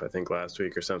brought him up, I think, last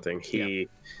week or something. He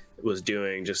was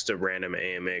doing just a random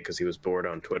AMA because he was bored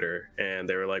on Twitter. And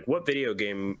they were like, what video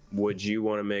game would you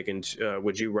want to make and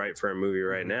would you write for a movie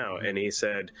right now? And he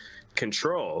said,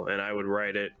 Control. And I would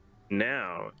write it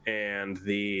now. And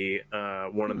the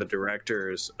one of the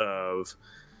directors of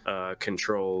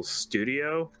Control's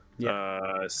studio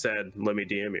said, let me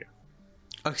DM you.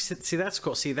 Oh, see, that's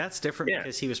cool. See, that's different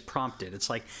because he was prompted. It's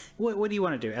like, what do you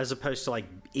want to do? As opposed to like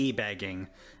e-begging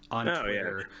on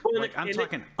Twitter. Yeah. Well, like I'm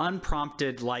talking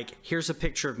unprompted. Like, here's a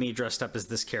picture of me dressed up as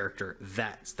this character.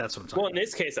 That's what I'm talking. Well, in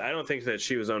this case, I don't think that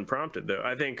she was unprompted though.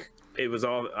 I think it was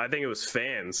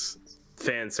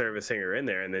fan servicing her in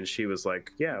there, and then she was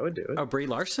like, "Yeah, I would do it." Oh, Brie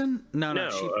Larson? No,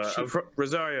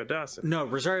 Rosario Dawson. No,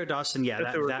 Rosario Dawson. Yeah,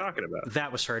 that's what we're talking about.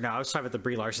 That was her. No, I was talking about the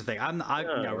Brie Larson thing.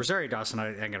 No, Rosario Dawson, I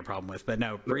ain't got a problem with, but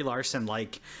no, Brie Larson,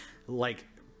 like,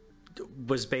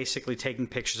 was basically taking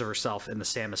pictures of herself in the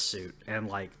Samus suit and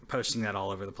like posting that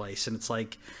all over the place, and it's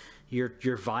like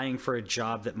you're vying for a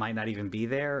job that might not even be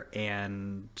there,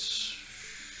 and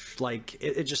like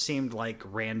it just seemed like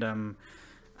random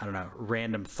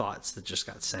thoughts that just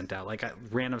got sent out, like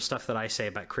random stuff that I say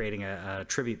about creating a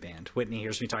tribute band. Whitney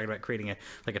hears me talking about creating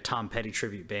a Tom Petty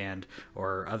tribute band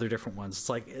or other different ones. It's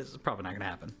like, it's probably not going to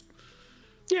happen.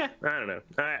 Yeah, I don't know.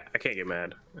 I can't get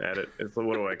mad at it.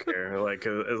 What do I care? Like,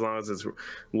 as long as it's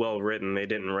well written. They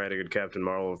didn't write a good Captain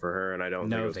Marvel for her, and I don't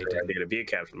think it was a good idea to be a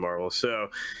Captain Marvel. So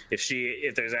if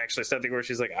there's actually something where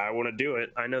she's like, I want to do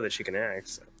it, I know that she can act.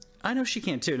 So. I know she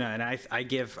can too. No, and I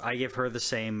give her the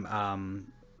same.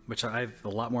 Which I have a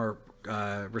lot more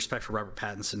respect for Robert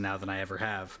Pattinson now than I ever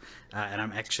have, and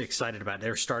I'm actually excited about it.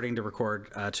 They're starting to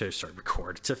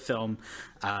film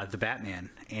the Batman,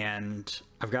 and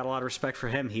I've got a lot of respect for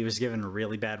him. He was given a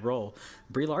really bad role.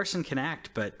 Brie Larson can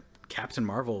act, but Captain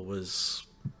Marvel was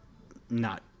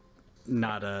not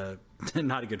a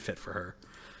good fit for her.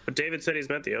 But David said he's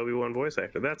met the Obi Wan voice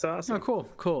actor. That's awesome. Oh,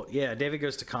 cool. Yeah, David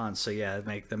goes to cons, so yeah,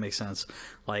 that makes sense.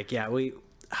 Like, yeah,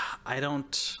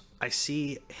 I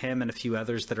see him and a few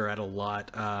others that are at a lot,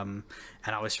 and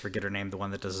I always forget her name, the one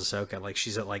that does Ahsoka. Like,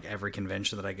 she's at like every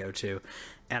convention that I go to,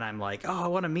 and I'm like, oh, I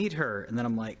want to meet her, and then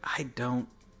I'm like, I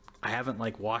haven't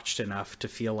like watched enough to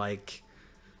feel like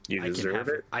you deserve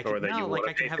it, I can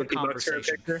have a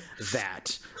conversation.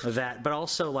 That, but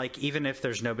also like, even if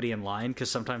there's nobody in line, because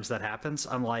sometimes that happens,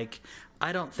 I'm like,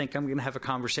 I don't think I'm gonna have a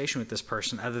conversation with this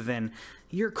person other than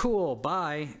you're cool,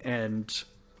 bye, and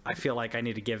I feel like I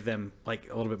need to give them like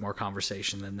a little bit more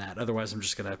conversation than that. Otherwise, I'm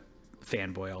just going to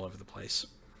fanboy all over the place.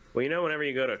 Well, whenever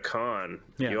you go to a con,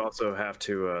 you also have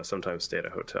to sometimes stay at a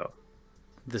hotel.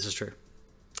 This is true.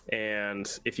 And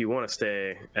if you want to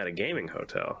stay at a gaming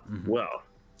hotel, well,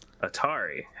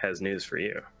 Atari has news for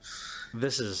you.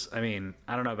 This is, I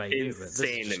don't know about you, but this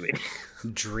is to me.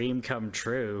 Dream come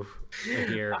true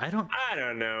here. I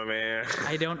don't know, man.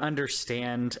 I don't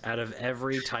understand, out of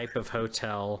every type of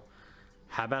hotel,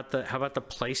 How about the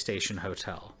PlayStation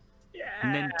Hotel?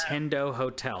 Yeah. Nintendo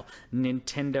Hotel,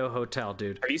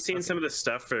 dude. Have you seen some of the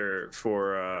stuff for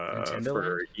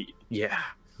Nintendo? Yeah,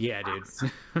 dude.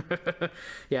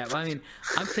 Yeah, well,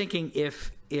 I'm thinking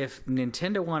if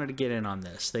Nintendo wanted to get in on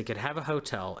this, they could have a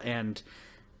hotel, and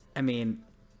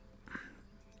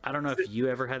I don't know if you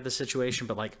ever had this situation,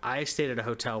 but like, I stayed at a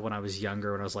hotel when I was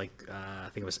younger, when I was like, I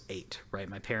think it was 8, right?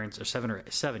 My parents, or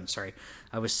 7, sorry.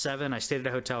 I was 7. I stayed at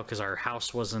a hotel because our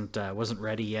house wasn't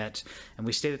ready yet. And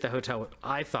we stayed at the hotel, what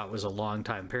I thought was a long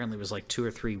time. Apparently it was like 2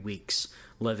 or 3 weeks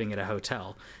living at a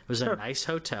hotel. It was a nice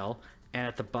hotel. And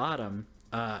at the bottom,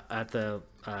 at the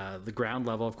ground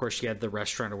level, of course, you had the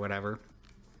restaurant or whatever,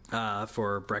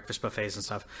 for breakfast buffets and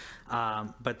stuff.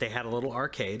 But they had a little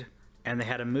arcade, and they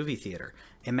had a movie theater.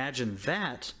 Imagine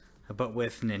that, but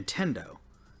with Nintendo.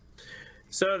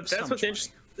 So that's what's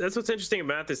interesting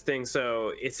about this thing.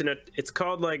 So it's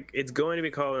called, like, it's going to be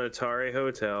called an Atari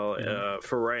Hotel. Mm-hmm.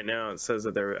 For right now, it says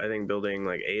that they're, I think, building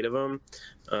like 8 of them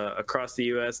across the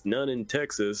U.S. None in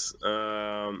Texas.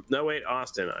 No, wait,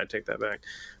 Austin. I take that back.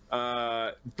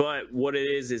 But what it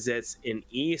is it's an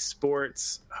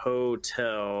esports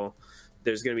hotel.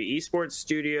 There's going to be esports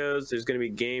studios, there's going to be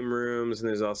game rooms, and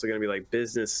there's also going to be like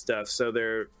business stuff. So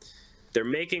they're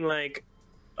making like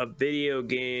a video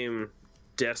game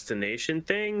destination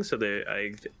thing. So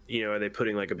are they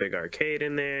putting like a big arcade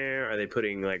in there? Are they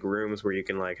putting like rooms where you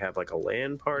can like have like a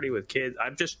LAN party with kids?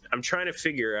 I'm trying to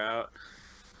figure out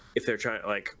if they're trying,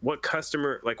 like, what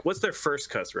customer, like, what's their first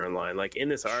customer in line? Like, in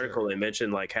this article, They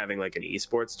mentioned like having like an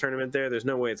esports tournament there. There's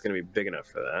no way it's going to be big enough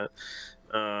for that.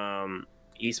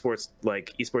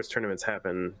 Esports tournaments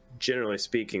happen, generally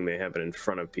speaking, they happen in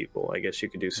front of people. I guess you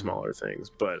could do smaller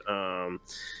things, but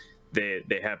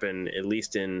they happen at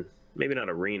least in, maybe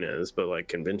not arenas, but like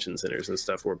convention centers and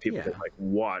stuff where people can like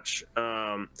watch.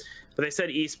 But they said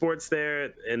esports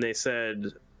there, and they said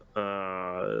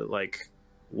like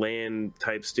LAN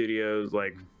type studios,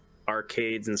 like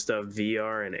arcades and stuff,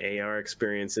 VR and AR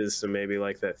experiences. So maybe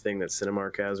like that thing that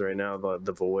Cinemark has right now,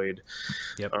 the Void.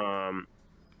 Yep.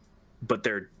 But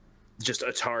they're just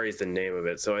Atari is the name of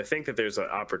it. So I think that there's an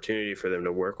opportunity for them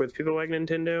to work with people like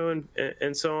Nintendo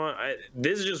and so on.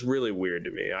 This is just really weird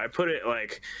to me. I put it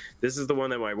like, this is the one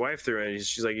that my wife threw in.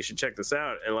 She's like, you should check this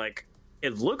out. And like,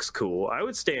 it looks cool. I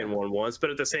would stay in one once, but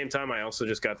at the same time, I also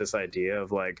just got this idea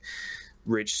of like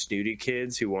rich snooty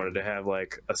kids who wanted to have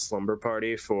like a slumber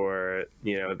party for,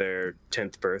 you know, their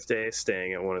 10th birthday,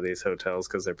 staying at one of these hotels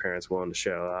because their parents willing to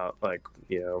shell out like,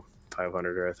 you know, $500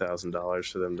 or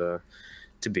 $1,000 for them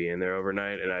to be in there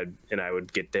overnight. And I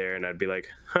would get there and I'd be like,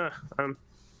 I'm,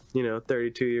 you know,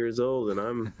 32 years old and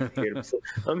I'm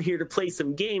here to play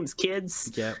some games,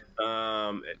 kids. Yeah.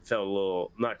 It felt a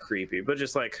little not creepy, but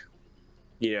just like,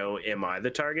 you know, am I the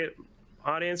target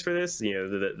audience for this? You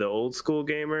know, the old school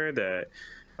gamer that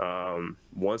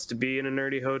wants to be in a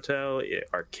nerdy hotel.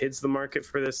 Are kids the market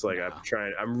for this? Like,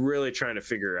 no. I'm really trying to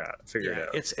figure it out.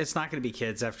 It's not going to be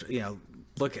kids after, you know.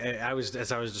 Look,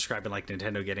 as I was describing like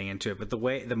Nintendo getting into it, but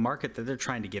the market that they're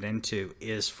trying to get into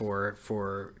is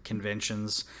for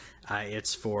conventions.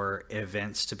 It's for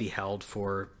events to be held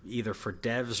for either for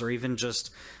devs or even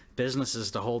just businesses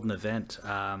to hold an event.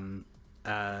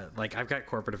 Like I've got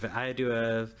corporate event.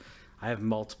 I have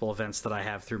multiple events that I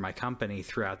have through my company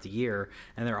throughout the year,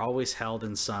 and they're always held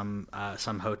in some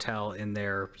hotel in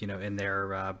their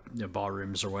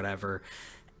ballrooms or whatever.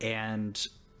 And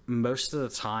most of the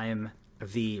time,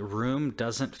 the room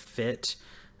doesn't fit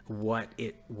what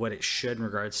it should in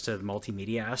regards to the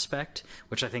multimedia aspect,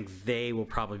 which I think they will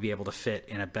probably be able to fit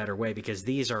in a better way, because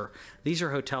these are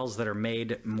hotels that are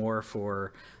made more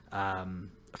for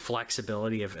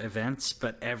flexibility of events,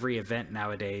 but every event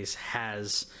nowadays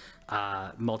has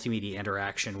multimedia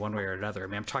interaction one way or another. I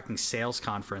mean, I'm talking sales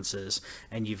conferences,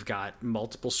 and you've got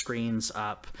multiple screens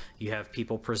up, you have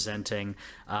people presenting.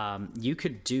 You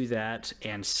could do that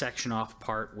and section off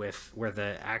part with where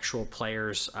the actual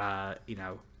players are,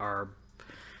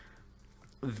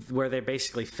 where they're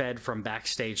basically fed from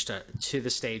backstage to the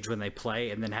stage when they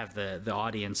play, and then have the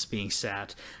audience being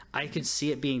sat. I could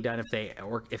see it being done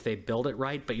if they build it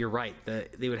right, but you're right.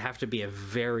 They would have to be a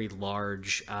very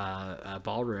large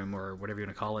ballroom, or whatever you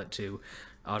want to call it,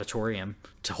 auditorium,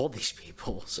 to hold these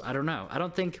people. So I don't know. I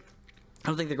don't think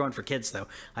they're going for kids, though.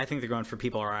 I think they're going for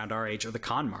people around our age, or the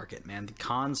con market, man. The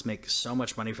cons make so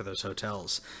much money for those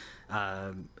hotels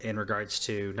in regards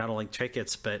to not only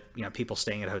tickets, but people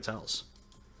staying at hotels.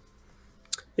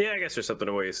 Yeah, I guess there's something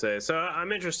to what you say. So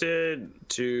I'm interested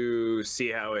to see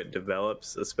how it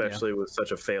develops, especially with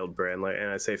such a failed brand.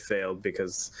 And I say failed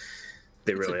because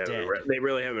they really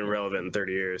haven't been relevant in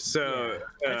 30 years. So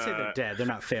yeah. I'd say they're dead. They're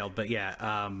not failed, but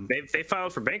yeah. They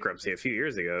filed for bankruptcy a few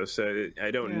years ago. So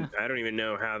I don't even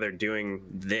know how they're doing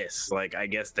this. Like, I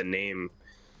guess the name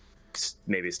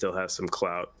maybe still has some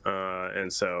clout,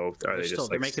 and so are they just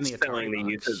they're making the Atari the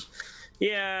uses?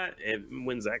 Yeah,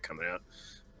 when's that coming out?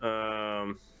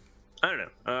 I don't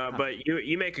know, but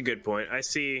you make a good point. I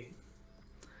see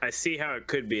how it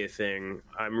could be a thing.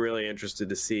 I'm really interested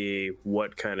to see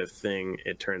what kind of thing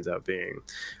it turns out being.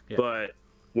 Yeah. But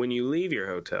when you leave your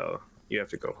hotel, you have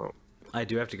to go home. I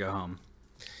do have to go home.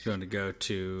 You want to go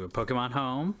to Pokemon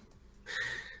Home?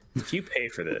 If you pay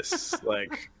for this,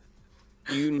 like,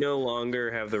 you no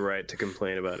longer have the right to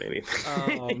complain about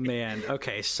anything. Oh man.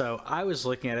 Okay, so I was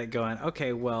looking at it going,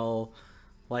 okay, well,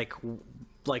 like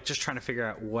just trying to figure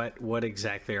out what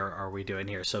exactly are we doing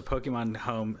here. So Pokemon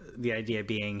Home, the idea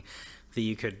being that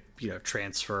you could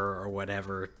transfer or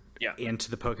whatever into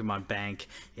the Pokemon Bank.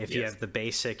 If you have the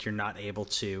basic, you're not able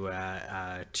to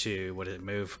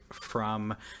move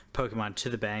from Pokemon to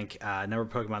the bank. Number of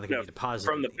Pokemon that can be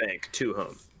deposited from the bank to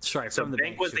home. Sorry, so from the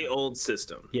bank was the old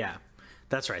system. Yeah.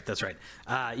 That's right.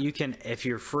 You can, if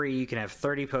you're free, you can have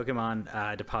 30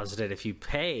 Pokemon deposited. If you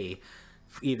pay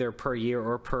either per year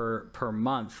or per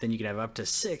month, then you can have up to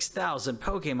 6,000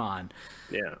 Pokemon.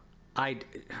 Yeah.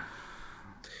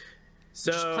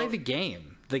 Just play the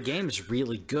game. The game's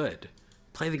really good.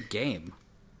 Play the game.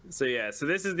 So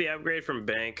this is the upgrade from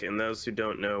Bank, and those who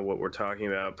don't know what we're talking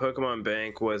about, Pokemon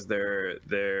Bank was their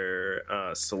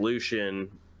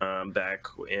solution back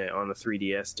on the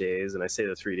 3DS days, and I say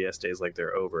the 3DS days like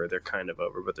they're over. They're kind of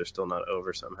over, but they're still not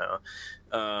over somehow,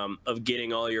 of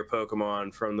getting all your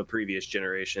Pokemon from the previous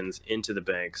generations into the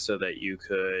bank so that you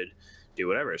could do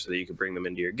whatever, so that you could bring them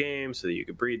into your game, so that you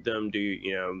could breed them,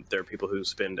 there are people who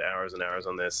spend hours and hours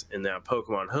on this, and now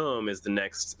Pokemon Home is the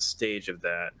next stage of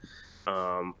that,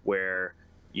 where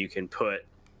you can put,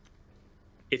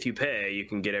 if you pay, you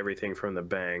can get everything from the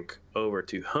bank over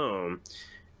to Home.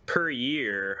 Per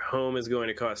year, Home is going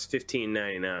to cost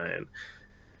 $15.99.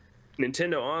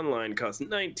 Nintendo Online costs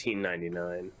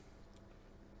 $19.99.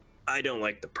 I don't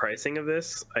like the pricing of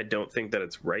this. I don't think that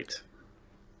it's right.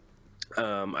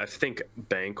 I think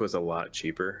Bank was a lot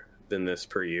cheaper than this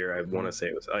per year. I want to say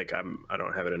it was like I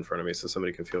don't have it in front of me, so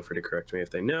somebody can feel free to correct me if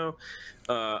they know.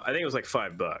 I think it was like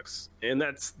 $5, and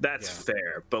that's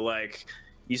fair. But like,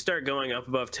 you start going up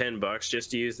above $10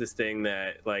 just to use this thing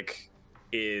that like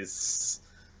is.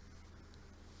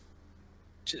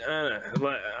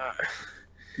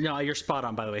 No, you're spot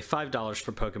on. By the way, $5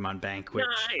 for Pokemon Bank, which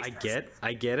nice.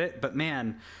 I get it. But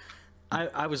man,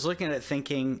 I was looking at it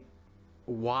thinking,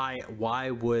 why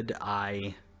would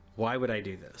I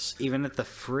do this? Even at the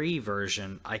free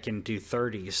version, I can do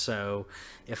 30. So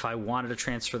if I wanted to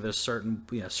transfer those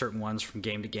certain ones from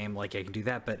game to game, like I can do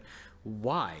that. But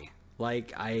why?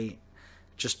 Like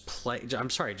just play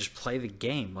the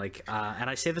game. Like, and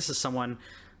I say this as someone.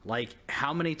 Like,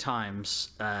 how many times,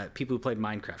 people who played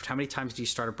Minecraft, how many times do you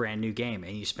start a brand new game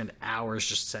and you spend hours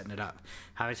just setting it up?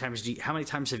 How many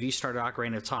times have you started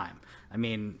Ocarina of Time? I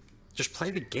mean, just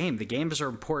play the game. The games are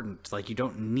important. Like, you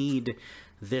don't need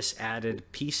this added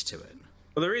piece to it.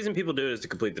 Well, the reason people do it is to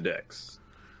complete the decks.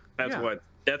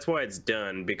 That's why it's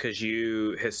done, because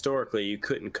historically you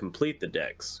couldn't complete the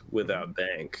decks without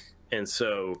Bank. And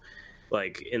so,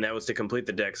 like, and that was to complete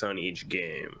the decks on each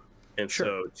game. And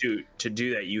so to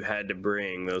do that, you had to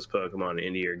bring those Pokemon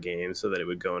into your game so that it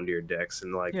would go into your decks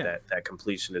and like that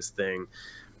completionist thing.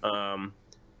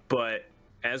 But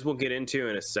as we'll get into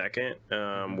in a second,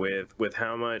 with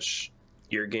how much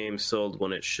your game sold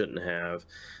when it shouldn't have,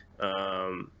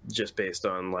 just based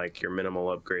on like your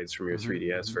minimal upgrades from your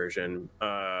 3DS version,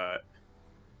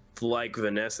 like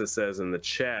Vanessa says in the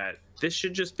chat, this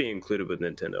should just be included with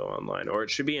Nintendo Online, or it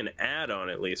should be an add-on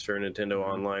at least for Nintendo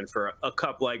Online for a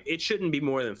cup. Like, it shouldn't be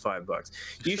more than $5.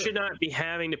 You should not be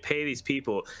having to pay these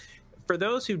people. For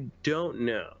those who don't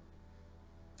know,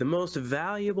 the most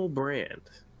valuable brand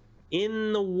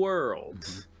in the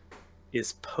world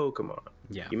is Pokemon.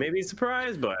 Yeah. You may be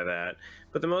surprised by that,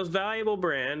 but the most valuable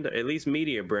brand, at least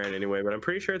media brand anyway, but I'm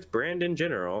pretty sure it's brand in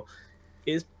general,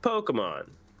 is Pokemon.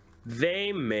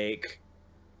 They make,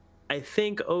 I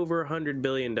think, over $100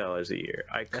 billion a year.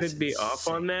 I could be off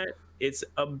on that. It's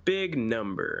a big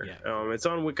number. Yeah. It's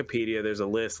on Wikipedia. There's a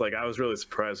list. Like, I was really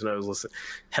surprised when I was listening.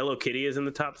 Hello Kitty is in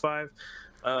the top 5.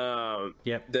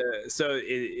 Yep.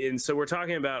 So we're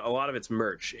talking about a lot of its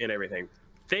merch and everything.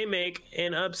 They make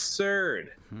an absurd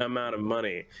amount of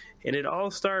money, and it all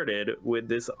started with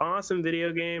this awesome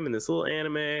video game and this little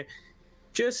anime.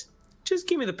 Just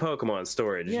give me the Pokemon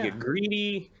storage. You get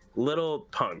greedy little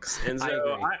punks, and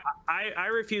so I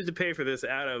refuse to pay for this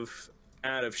out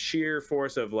of sheer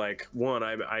force of like, one,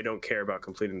 I don't care about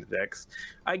completing the decks.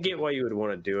 I get why you would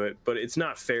want to do it, but it's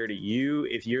not fair to you.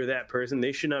 If you're that person,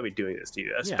 they should not be doing this to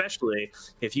you, especially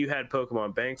if you had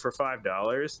Pokemon Bank for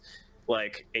 $5,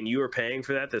 like, and you were paying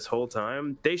for that this whole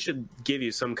time. They should give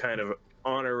you some kind of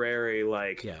honorary,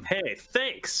 like, hey,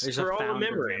 thanks for all the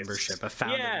memories. A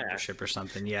founder membership or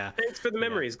something. Thanks for the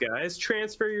memories, guys.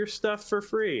 Transfer your stuff for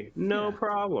free. No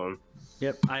problem.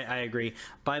 Yep, I agree.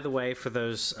 By the way, for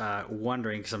those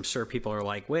wondering, because I'm sure people are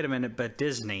like, wait a minute, but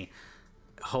Disney,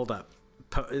 hold up.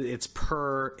 It's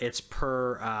per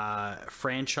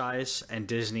franchise, and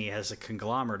Disney has a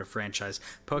conglomerate of franchise.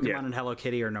 Pokemon and Hello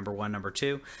Kitty are number 1, number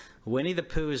 2. Winnie the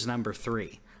Pooh is number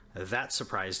 3. That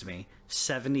surprised me.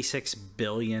 $76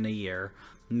 billion a year.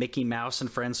 Mickey Mouse and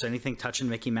Friends, so anything touching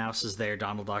Mickey Mouse is there.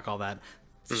 Donald Duck, all that.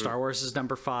 Star Wars is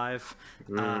number 5.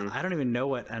 I don't even know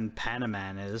what an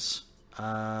Panaman is. It's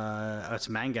a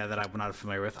manga that I'm not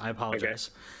familiar with. I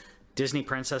apologize. Disney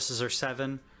princesses are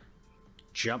 7.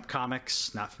 Jump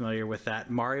Comics, not familiar with that.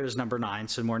 Mario is number 9,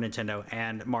 so more Nintendo,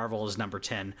 and Marvel is number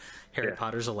 10. Harry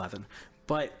Potter's 11.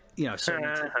 But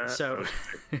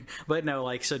but no,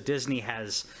 like, so Disney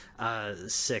has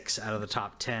 6 out of the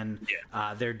top 10.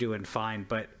 They're doing fine,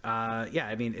 but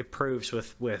I mean, it proves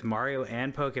with Mario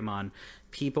and Pokemon,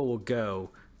 people will go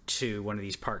to one of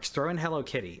these parks. Throw in Hello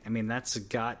Kitty. I mean, that's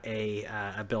got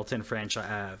a built-in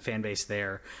franchise fan base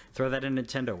there. Throw that in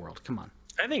Nintendo World. Come on.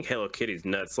 I think Hello Kitty's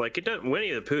nuts. Like, it doesn't.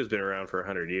 Winnie the Pooh's been around for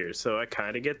 100 years, so I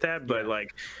kind of get that. But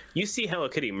like, you see Hello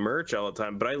Kitty merch all the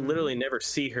time, but I literally never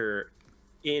see her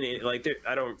in it. Like,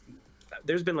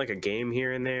 there's been like a game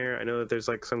here and there. I know that there's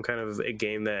like some kind of a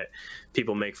game that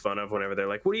people make fun of whenever they're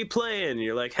like, "What are you playing?" And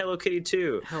you're like, "Hello Kitty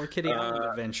 2." Hello Kitty Island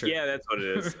Adventure. Yeah, that's what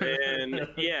it is. And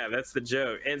that's the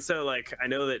joke. And so, like, I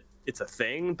know that it's a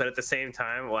thing, but at the same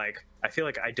time, like, I feel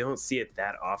like I don't see it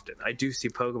that often. I do see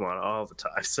Pokemon all the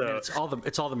time. So and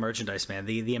it's all the merchandise, man.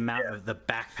 The amount of the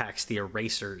backpacks, the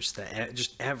erasers,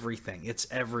 just everything. It's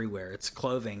everywhere. It's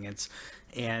clothing. It's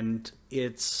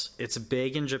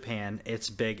big in Japan. It's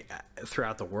big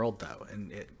throughout the world, though,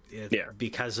 and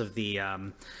because of the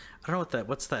I don't know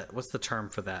what's the term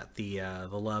for that, the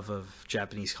love of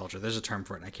Japanese culture. There's a term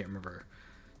for it, and I can't remember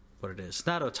what it is.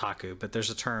 Not otaku, but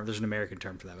there's an American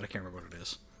term for that, but I can't remember what it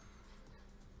is.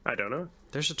 I don't know.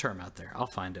 There's a term out there. I'll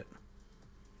find it.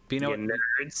 But you know,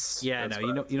 nerds. Yeah, no.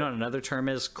 You know what another term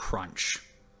is? Crunch.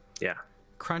 Yeah.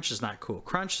 Crunch is not cool.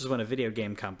 Crunch is when a video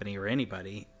game company or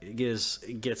anybody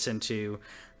gets into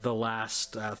the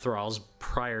last thralls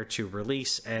prior to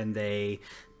release, and they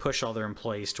push all their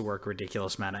employees to work a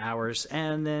ridiculous amount of hours,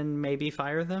 and then maybe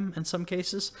fire them in some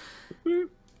cases.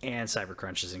 And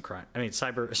Cybercrunch is in crunch. I mean,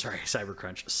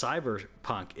 Cybercrunch.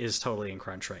 Cyberpunk is totally in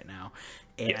crunch right now,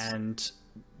 and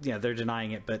they're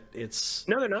denying it, but it's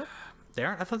no, they're not. They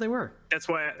aren't. I thought they were. That's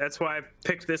why I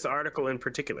picked this article in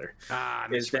particular.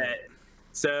 That's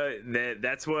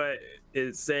what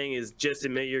it's saying is just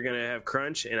admit you're going to have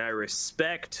crunch, and I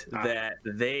respect that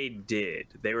they did.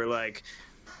 They were like,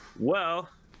 well,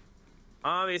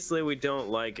 obviously we don't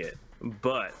like it,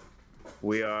 but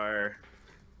we are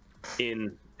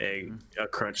in a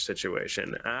crunch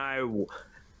situation. I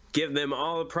give them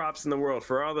all the props in the world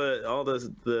for all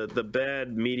the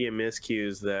bad media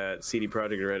miscues that CD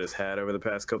Projekt Red has had over the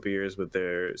past couple of years with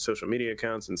their social media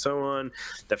accounts and so on.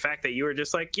 The fact that you were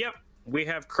just like, yep, we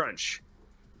have crunch.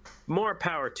 More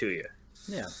power to you.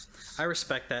 Yeah, I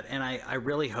respect that, and I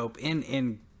really hope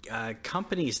in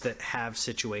companies that have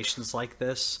situations like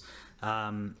this.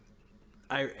 I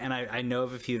know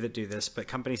of a few that do this, but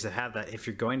companies that have that, if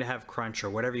you're going to have crunch or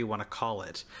whatever you want to call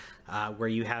it, where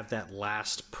you have that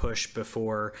last push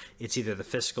before it's either the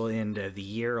fiscal end of the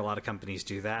year, a lot of companies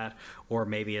do that, or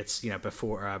maybe it's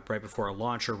before right before a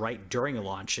launch or right during a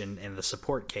launch in the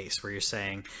support case where you're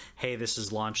saying, hey, this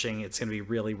is launching, it's going to be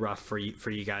really rough for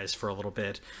you guys for a little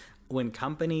bit. When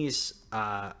companies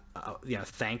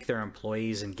thank their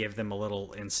employees and give them a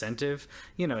little incentive,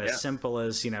 as simple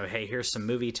as, hey, here's some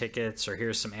movie tickets or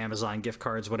here's some Amazon gift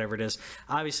cards, whatever it is.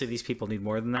 Obviously these people need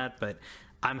more than that, but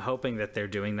I'm hoping that they're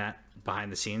doing that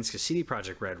behind the scenes because CD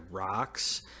Projekt Red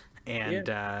rocks, and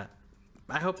I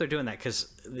hope they're doing that because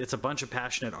it's a bunch of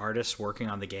passionate artists working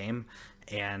on the game,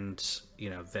 and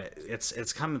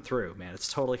it's coming through, man.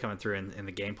 It's totally coming through in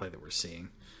the gameplay that we're seeing.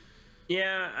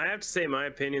 Yeah, I have to say my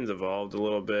opinion's evolved a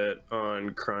little bit on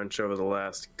crunch over the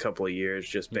last couple of years,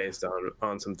 just based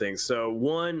on some things. So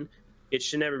one, it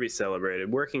should never be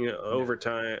celebrated. Working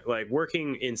overtime, like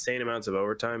working insane amounts of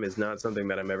overtime, is not something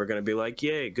that I'm ever going to be like,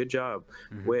 yay, good job,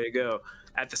 way to go.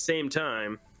 At the same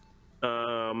time,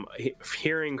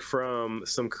 hearing from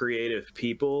some creative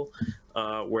people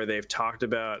where they've talked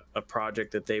about a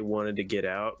project that they wanted to get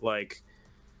out, like,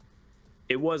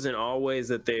 it wasn't always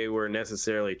that they were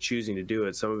necessarily choosing to do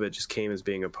it. Some of it just came as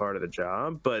being a part of the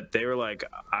job, but they were like,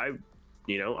 I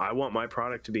want my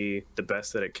product to be the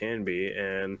best that it can be.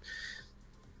 And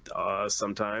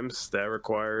sometimes that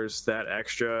requires that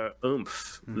extra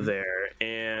oomph there.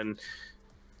 And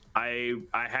I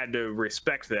had to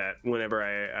respect that whenever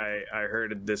I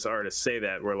heard this artist say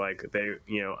that, where like there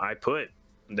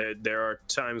are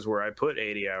times where I put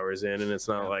 80 hours in, and it's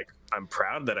not like I'm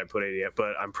proud that I put 80,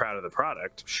 but I'm proud of the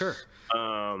product. Sure.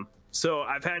 So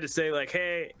I've had to say, like,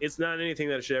 hey, it's not anything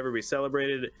that should ever be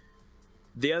celebrated.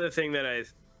 The other thing that I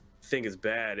think is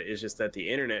bad is just that the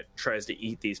internet tries to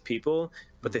eat these people,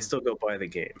 but they still go buy the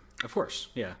game. Of course,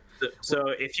 yeah.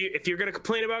 So if you're going to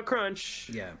complain about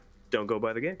crunch, don't go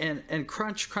buy the game. And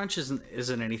crunch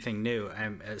isn't anything new,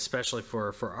 especially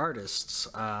for artists.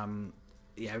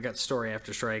 I've got story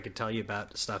after story I could tell you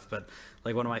about stuff, but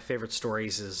like one of my favorite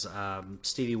stories is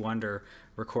Stevie Wonder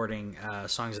recording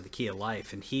Songs of the Key of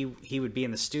Life, and he would be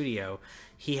in the studio.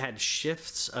 He had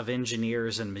shifts of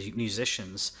engineers and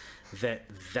musicians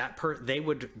they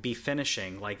would be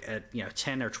finishing like a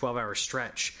 10 or 12 hour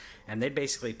stretch, and they'd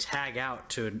basically tag out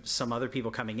to some other people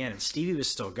coming in, and Stevie was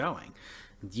still going.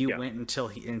 You went until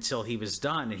he was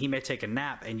done, and he may take a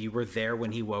nap, and you were there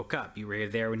when he woke up. You were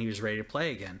there when he was ready to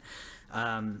play again.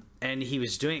 And he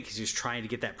was doing it because he was trying to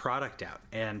get that product out.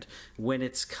 And when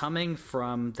it's coming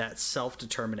from that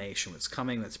self-determination, it's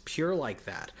coming that's pure like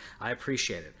that, I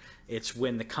appreciate it. It's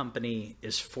when the company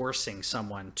is forcing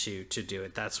someone to do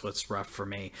it. That's what's rough for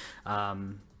me.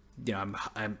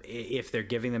 if they're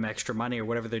giving them extra money or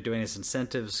whatever they're doing as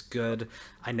incentives, good.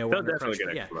 I know they'll definitely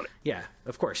get extra money. Yeah,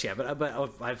 of course, yeah.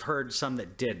 But I've heard some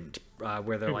that didn't,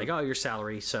 where they're like, oh, your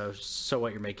salary, so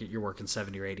what, you're working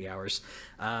 70 or 80 hours.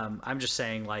 I'm just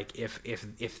saying, like,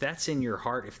 if that's in your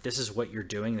heart, if this is what you're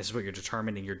doing, this is what you're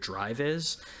determined and your drive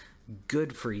is,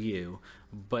 good for you.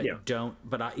 But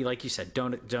like you said,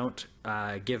 don't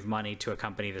give money to a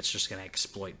company that's just going to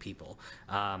exploit people.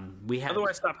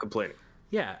 Otherwise, stop complaining.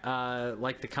 Yeah,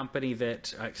 like the company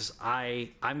that, because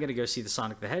I'm going to go see the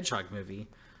Sonic the Hedgehog movie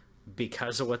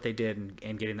because of what they did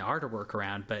and getting the artwork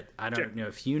around. But I don't know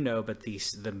if you know, but the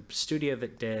studio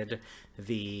that did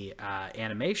the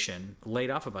animation laid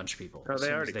off a bunch of people. Oh,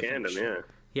 they already canned them, yeah.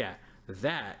 Yeah,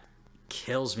 that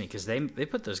kills me because they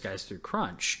put those guys through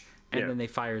crunch and then they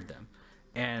fired them.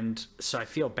 And so I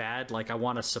feel bad. Like, I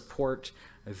want to support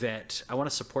that. I want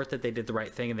to support that they did the right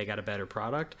thing and they got a better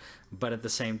product. But at the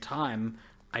same time,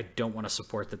 I don't want to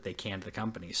support that they canned the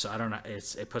company. So I don't know.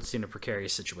 It puts you in a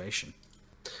precarious situation.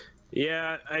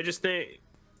 Yeah, I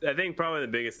think probably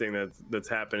the biggest thing that's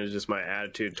happened is just my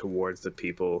attitude towards the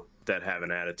people that have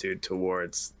an attitude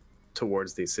towards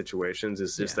these situations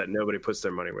is just that nobody puts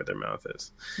their money where their mouth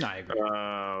is. No, I agree.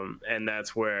 And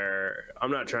that's where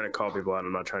I'm not trying to call people out.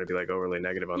 I'm not trying to be like overly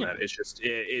negative on that.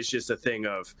 It's just a thing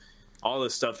of all the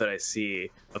stuff that I see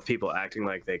of people acting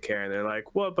like they care, and they're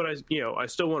like, well, but I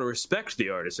still want to respect the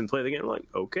artist and play the game. I'm like,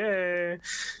 okay,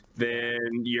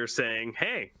 then you're saying,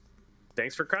 hey,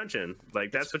 thanks for crunching.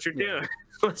 Like, that's what you're doing.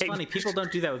 It's funny. People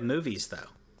don't do that with movies, though.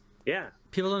 Yeah.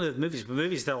 People don't do it with movies. But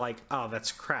movies, they're like, oh,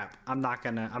 that's crap. I'm not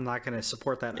gonna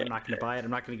support that. I'm not gonna buy it.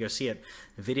 I'm not gonna go see it.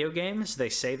 Video games, they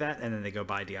say that and then they go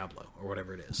buy Diablo or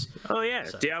whatever it is. Oh yeah,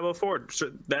 so. Diablo 4.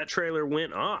 That trailer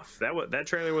went off. That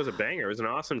trailer was a banger. It was an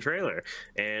awesome trailer,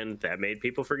 and that made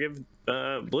people forgive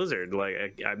Blizzard.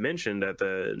 Like I mentioned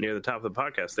near the top of the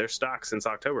podcast, their stock since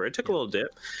October, it took a little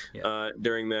dip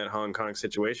during that Hong Kong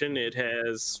situation.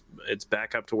 It's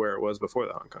back up to where it was before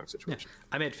the Hong Kong situation. Yeah.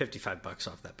 I made $55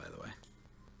 off that, by the way.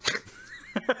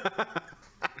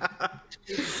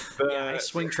 I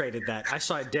swing traded that. I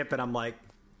saw it dip and I'm like,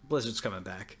 Blizzard's coming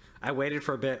back. I waited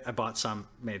for a bit. I bought some,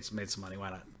 made some money. Why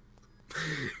not?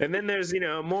 And then there's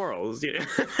morals.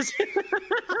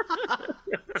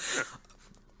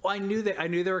 Well, I knew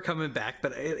they were coming back,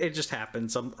 but it just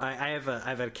happens. I have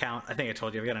an account. I think I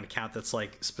told you I've got an account that's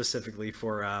like specifically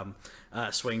for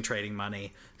swing trading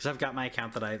money, because I've got my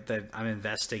account that I'm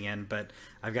investing in, but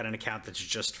I've got an account that's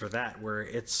just for that, where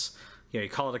it's you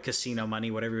call it a casino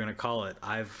money, whatever you want to call it.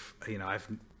 I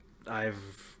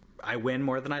win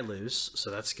more than I lose,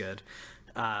 so that's good.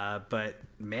 But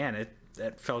man,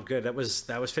 that felt good. That was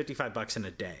 $55 in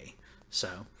a day,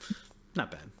 so not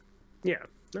bad. Yeah.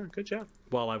 No, good job.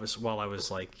 While I was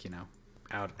like,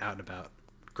 out and about,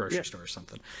 grocery store or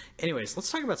something. Anyways, let's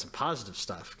talk about some positive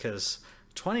stuff, because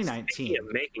 2019,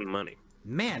 making money.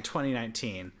 Man,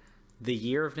 2019, the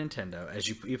year of Nintendo, as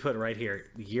you put it right here,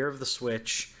 year of the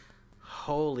Switch.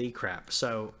 Holy crap!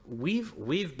 So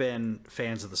we've been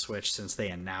fans of the Switch since they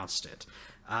announced it.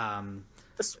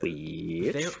 The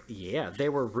Switch.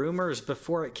 There were rumors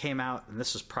before it came out, and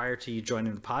this was prior to you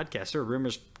joining the podcast. There were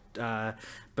rumors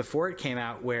before it came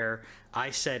out where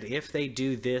I said, if they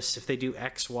do this, if they do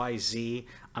X, Y, Z,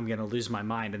 I'm going to lose my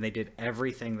mind. And they did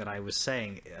everything that I was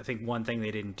saying. I think one thing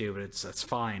they didn't do, but that's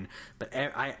fine. But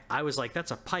I was like,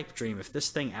 that's a pipe dream. If this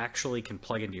thing actually can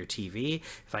plug into your TV,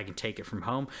 if I can take it from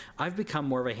home. I've become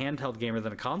more of a handheld gamer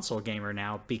than a console gamer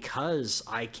now, because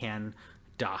I can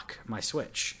dock my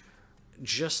Switch.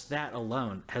 Just that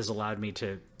alone has allowed me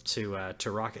to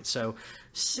rock it. So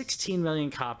 16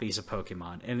 million copies of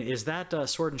Pokemon. And is that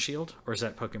Sword and Shield, or is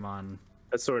that Pokemon?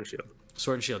 That's Sword and Shield.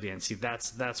 Sword and Shield, yeah. And see,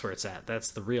 that's where it's at.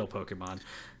 That's the real Pokemon.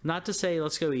 Not to say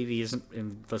Let's Go Eevee isn't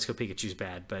and Let's Go Pikachu's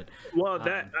bad, but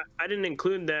I didn't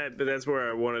include that, but that's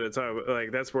where I wanted to talk.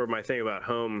 Like, that's where my thing about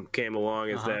home came along.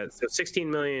 Is that so 16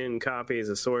 million copies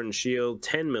of Sword and Shield,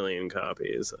 10 million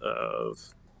copies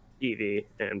of Eevee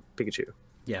and Pikachu.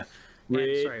 Yeah.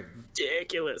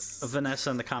 Ridiculous. Vanessa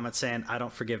in the comments saying, I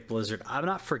don't forgive Blizzard. I'm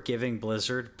not forgiving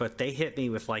Blizzard, but they hit me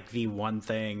with like the one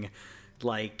thing,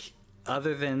 like,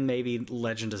 other than maybe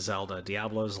Legend of Zelda,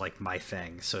 Diablo's like my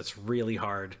thing, so it's really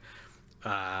hard.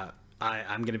 I'm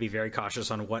going to be very cautious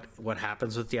on what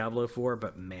happens with Diablo 4,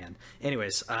 but man.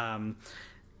 Anyways,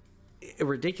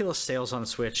 ridiculous sales on the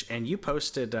Switch, and you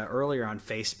posted earlier on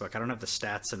Facebook. I don't have the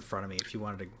stats in front of me. If you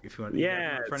wanted to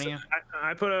yeah, in front of you.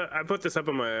 I put this up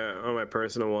on my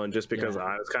personal one just because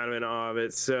I was kind of in awe of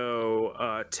it.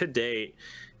 So to date,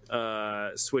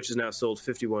 Switch has now sold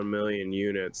 51 million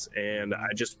units, and I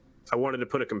just I wanted to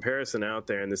put a comparison out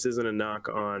there, and this isn't a knock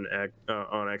on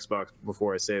Xbox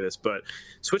before I say this, but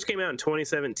Switch came out in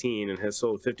 2017 and has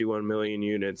sold 51 million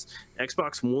units.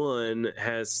 Xbox One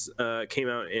has came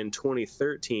out in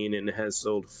 2013 and has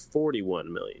sold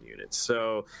 41 million units.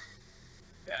 So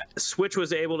Switch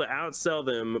was able to outsell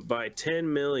them by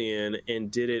 10 million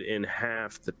and did it in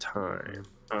half the time.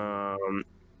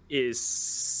 Is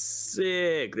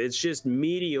sick. It's just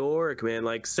meteoric, man.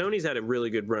 Like Sony's had a really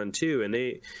good run too, and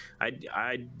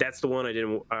that's the one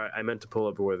I meant to pull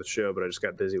up before the show, but I just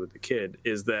got busy with the kid.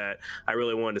 Is that I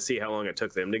really wanted to see how long it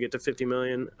took them to get to 50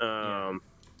 million.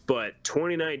 But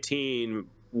 2019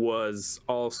 was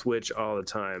all Switch all the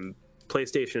time.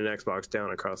 PlayStation and Xbox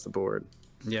down across the board.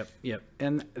 Yep.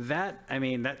 And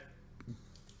that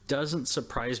doesn't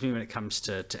surprise me when it comes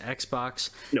to Xbox.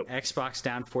 Nope. Xbox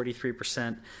down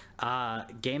 43%.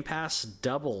 Game Pass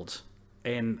doubled,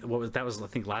 and I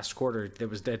think last quarter it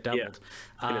doubled.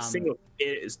 Yeah.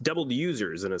 It's doubled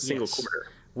users in a single quarter,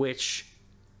 which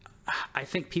I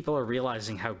think people are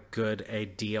realizing how good a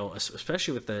deal,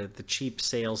 especially with the cheap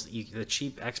sales, the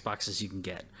cheap Xboxes you can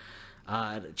get,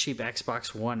 cheap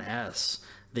Xbox One S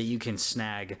that you can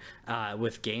snag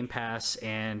with Game Pass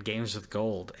and Games with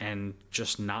Gold, and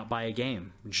just not buy a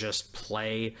game, just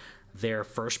play their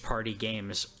first party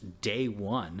games day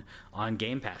one on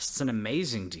Game Pass. It's an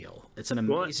amazing deal. It's an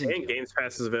amazing deal. Games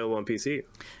Pass is available on PC.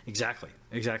 Exactly.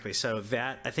 So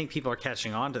that, I think people are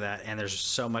catching on to that, and there's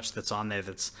so much that's on there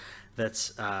that's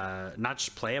not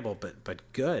just playable but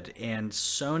good. And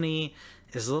Sony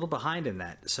is a little behind in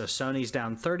that. So Sony's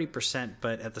down 30%,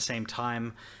 but at the same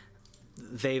time,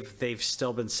 they've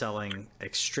still been selling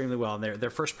extremely well, and their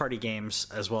first party games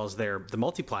as well as the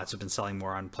multiplats have been selling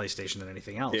more on PlayStation than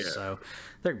anything else. Yeah. So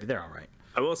they're all right.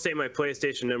 I will say my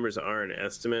PlayStation numbers are an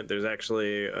estimate. There's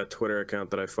actually a Twitter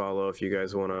account that I follow if you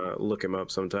guys want to look him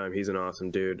up sometime. He's an awesome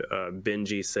dude.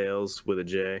 Benji Sales with a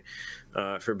J.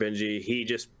 For Benji, he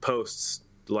just posts,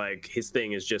 like, his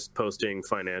thing is just posting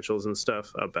financials and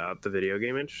stuff about the video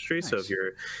game industry. Nice. So if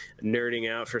you're nerding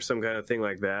out for some kind of thing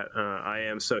like that, I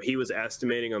am. So he was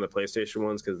estimating on the PlayStation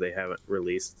ones because they haven't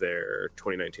released their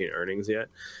 2019 earnings yet.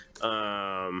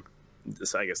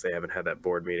 So I guess they haven't had that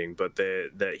board meeting, but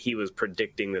that he was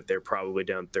predicting that they're probably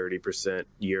down 30%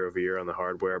 year over year on the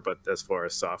hardware. But as far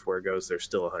as software goes, there's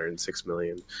still 106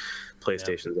 million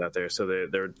PlayStations out there. So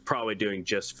they're probably doing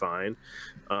just fine.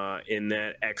 In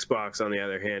that Xbox, on the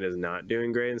other hand, is not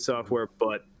doing great in software,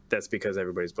 but that's because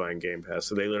everybody's buying Game Pass.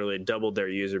 So they literally doubled their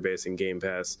user base in Game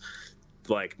Pass.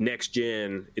 Like next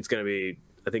gen, it's going to be,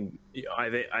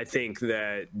 I think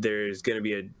that there's going to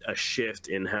be a shift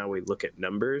in how we look at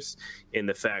numbers, in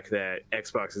the fact that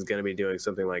Xbox is going to be doing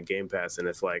something like Game Pass, and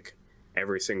if like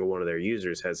every single one of their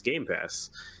users has Game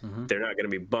Pass, they're not going to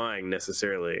be buying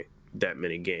necessarily that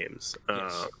many games.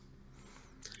 Yes.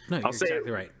 No, you're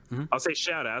exactly right. I'll say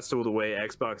shout outs to the way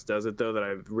Xbox does it, though, that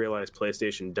I've realized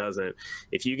PlayStation doesn't.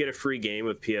 If you get a free game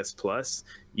with PS Plus,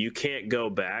 you can't go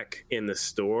back in the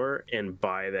store and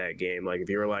buy that game. Like if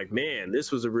you were like, man,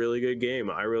 this was a really good game,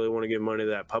 I really want to give money to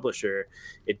that publisher,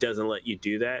 it doesn't let you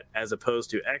do that. As opposed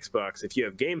to Xbox, if you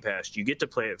have Game Pass, you get to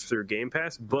play it through Game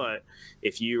Pass. But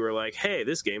if you were like, hey,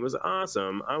 this game was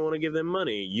awesome, I want to give them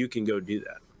money, you can go do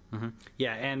that.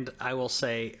 Yeah, and I will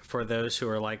say, for those who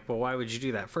are like, well, why would you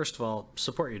do that? First of all,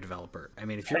 support your developer. I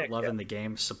mean, if you're loving the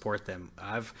game, support them.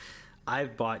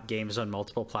 I've bought games on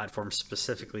multiple platforms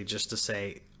specifically just to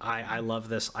say, I love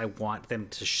this. I want them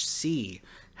to see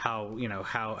how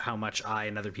much I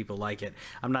and other people like it.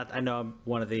 I know I'm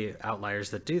one of the outliers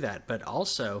that do that, but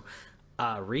also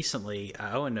recently,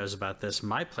 Owen knows about this,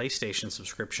 my PlayStation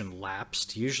subscription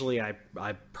lapsed. Usually I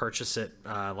purchase it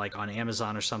like on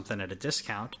Amazon or something at a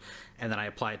discount, and then I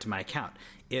apply it to my account.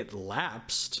 It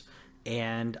lapsed,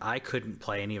 and I couldn't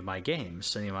play any of my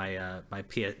games, any of my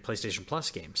PlayStation Plus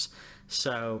games.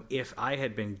 So if I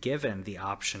had been given the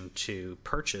option to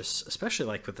purchase, especially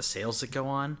like with the sales that go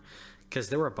on, because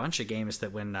there were a bunch of games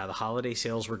that when the holiday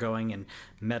sales were going, and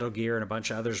Metal Gear and a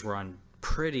bunch of others were on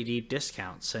pretty deep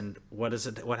discounts, and what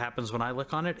happens when I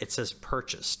look on it? It says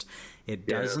purchased. It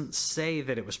doesn't say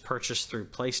that it was purchased through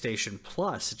PlayStation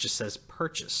Plus. It just says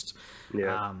purchased.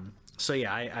 So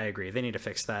yeah, I agree. They need to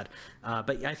fix that.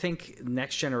 But I think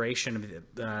next generation,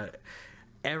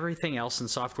 everything else in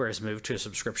software has moved to a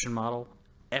subscription model.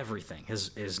 Everything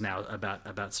is now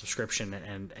about subscription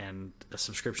and a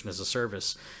subscription as a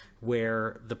service,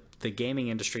 where the gaming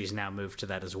industry has now moved to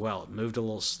that as well. It moved a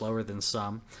little slower than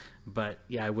some, but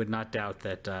yeah, I would not doubt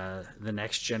that the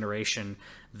next generation,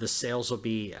 the sales will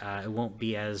be it won't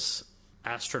be as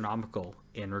astronomical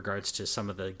in regards to some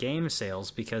of the game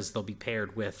sales, because they'll be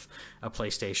paired with a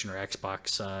PlayStation or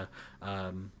Xbox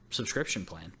subscription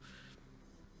plan.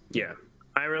 Yeah.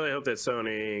 I really hope that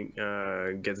Sony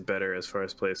gets better as far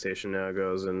as PlayStation now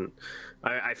goes, and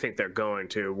I think they're going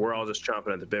to. We're all just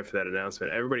chomping at the bit for that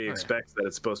announcement. Everybody expects that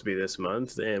it's supposed to be this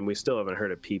month, and we still haven't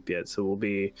heard a peep yet, so we'll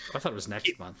be... I thought it was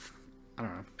next month. I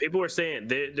don't know. People were saying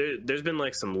there's been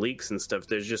like some leaks and stuff.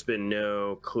 There's just been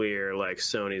no clear, like,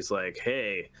 Sony's like,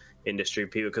 hey, industry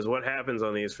people, because what happens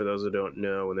on these, for those who don't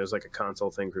know, when there's like a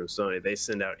console thing from Sony, they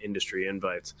send out industry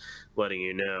invites letting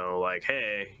you know, like,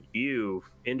 hey, you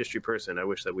industry person, I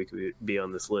wish that we could be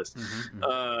on this list.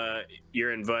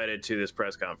 You're invited to this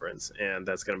press conference, and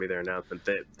that's going to be their announcement.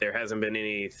 There hasn't been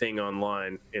anything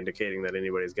online indicating that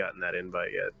anybody's gotten that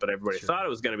invite yet, but everybody thought it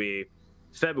was going to be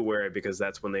February, because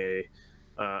that's when they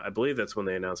I believe that's when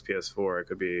they announced PS4. I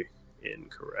could be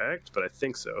incorrect, but I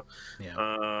think so.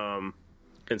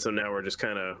 And so now we're just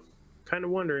kind of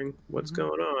wondering what's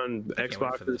going on.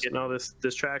 Xbox is getting all this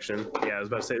traction. Yeah, I was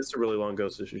about to say, this is a really long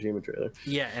Ghost of Tsushima trailer.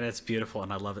 Yeah, and it's beautiful,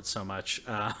 and I love it so much.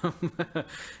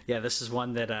 Yeah, this is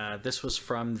one that this was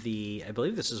from the... I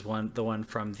believe this is the one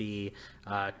from the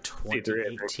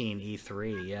 2018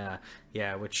 E3.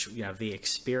 Yeah, which, you know, the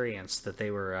experience that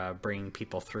they were bringing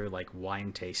people through, like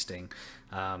wine tasting,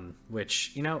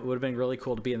 which, you know, it would have been really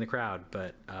cool to be in the crowd,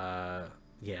 but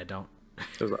yeah, don't...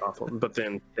 It was awful, but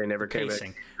then they never came back to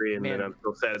E3, and then I'm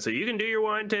so sad. So you can do your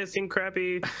wine tasting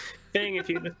crappy thing if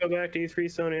you just go back to E3,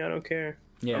 Sony. I don't care.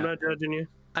 Yeah. I'm not judging you.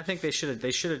 I think they should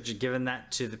have given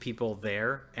that to the people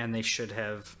there, and they should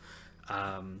have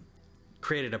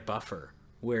created a buffer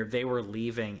where they were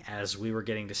leaving as we were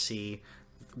getting to see,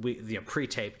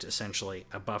 pre-taped essentially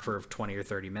a buffer of 20 or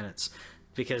 30 minutes,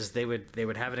 because they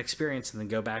would have an experience and then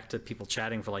go back to people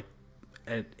chatting for like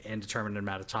an indeterminate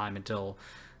amount of time until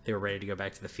they were ready to go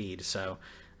back to the feed. So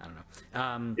I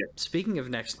don't know. Speaking of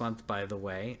next month, by the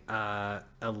way,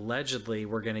 allegedly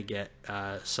we're going to get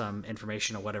some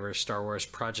information on whatever Star Wars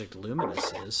Project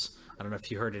Luminous is. I don't know if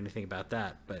you heard anything about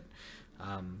that, but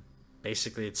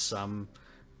basically it's some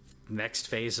next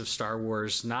phase of Star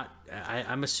Wars.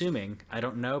 I'm assuming, I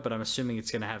don't know, but I'm assuming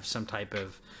it's going to have some type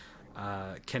of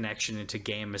connection into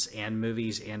games and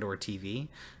movies and or TV.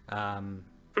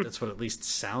 That's what it at least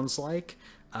sounds like.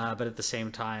 But at the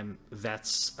same time,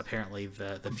 that's apparently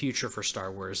the future for Star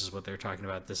Wars is what they're talking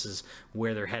about. This is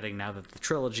where they're heading now that the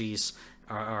trilogies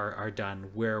are done.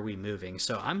 Where are we moving?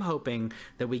 So I'm hoping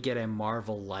that we get a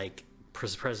Marvel-like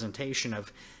presentation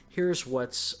of here's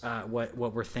what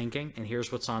we're thinking, and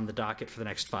here's what's on the docket for the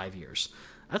next 5 years.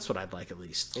 That's what I'd like, at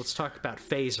least. Let's talk about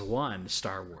Phase 1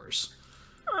 Star Wars.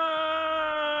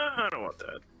 I don't want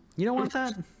that. You don't want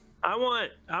that? I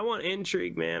want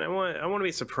intrigue, man. I want to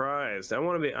be surprised. I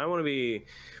want to be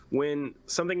when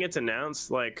something gets announced.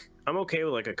 Like, I'm okay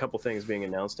with like a couple things being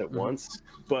announced at once,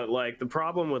 but like the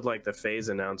problem with like the phase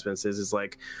announcements is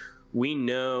like we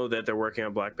know that they're working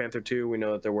on Black Panther 2. We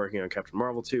know that they're working on Captain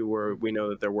Marvel 2. We know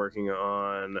that they're working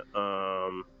on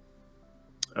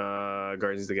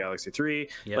Guardians of the Galaxy 3.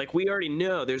 Yep. Like, we already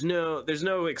know. There's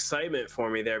no excitement for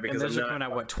me there, because those are coming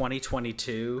out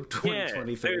 2022,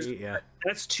 2023. Yeah,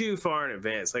 that's too far in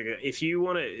advance. Like, if you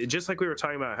want to, just like we were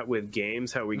talking about with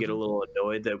games, how we get a little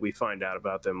annoyed that we find out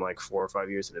about them like 4 or 5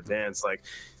 years in advance. Like,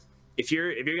 if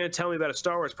you're going to tell me about a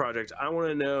Star Wars project, I want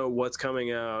to know what's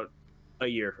coming out a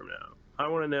year from now. I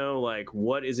want to know, like,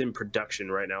 what is in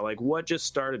production right now, like what just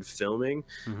started filming.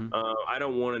 I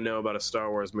don't want to know about a Star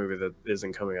Wars movie that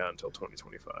isn't coming out until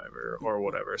 2025 or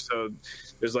whatever. So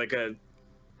there's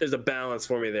a balance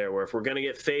for me there, where if we're going to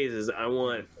get phases, I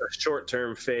want a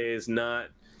short-term phase, not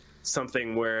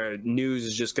something where news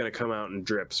is just going to come out in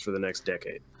drips for the next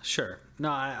decade. Sure.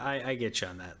 No, I get you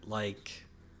on that. Like,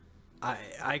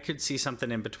 I could see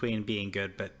something in between being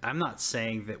good, but I'm not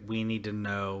saying that we need to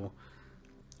know.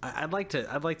 I'd like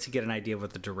to get an idea of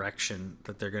what the direction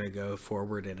that they're going to go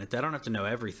forward in it. I don't have to know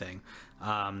everything.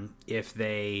 If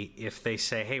they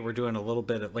say, hey, we're doing a little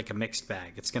bit of like a mixed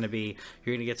bag, it's going to be,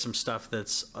 you're going to get some stuff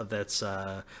that's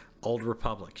Old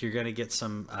Republic. You're going to get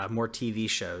some more TV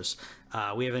shows.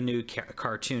 We have a new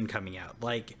cartoon coming out.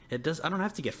 Like, I don't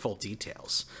have to get full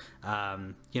details.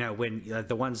 When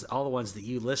all the ones that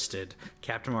you listed,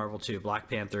 Captain Marvel 2, Black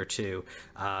Panther 2,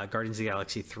 Guardians of the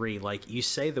Galaxy 3, like, you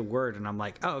say the word and I'm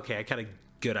like, oh, okay, I got a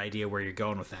good idea where you're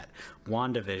going with that.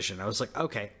 WandaVision, I was like,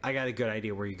 okay, I got a good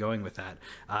idea where you're going with that.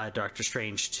 Doctor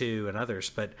Strange 2 and others.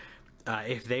 But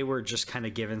if they were just kind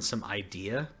of given some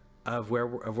idea of where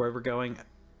we're going,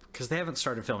 because they haven't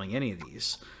started filming any of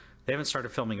these. They haven't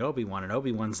started filming Obi Wan, and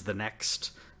Obi Wan's the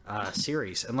next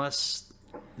series, unless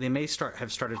they may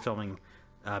have started filming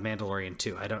Mandalorian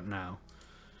 2. I don't know.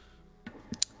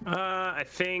 I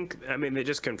mean, they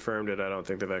just confirmed it. I don't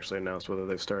think they've actually announced whether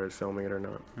they've started filming it or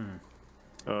not.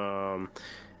 I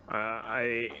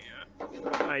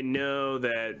know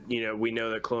that we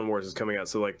know that Clone Wars is coming out,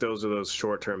 so like those are those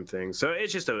short term things. So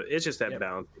it's just that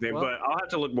balance thing. Well, but I'll have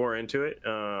to look more into it.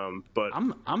 But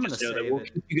I'm gonna say that we'll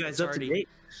keep you guys up to date.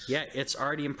 Yeah, it's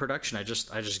already in production. I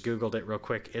just googled it real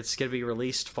quick. It's gonna be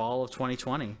released fall of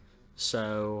 2020.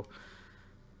 So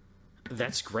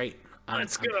that's great.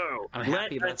 Let's go. I'm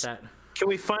happy about that. Can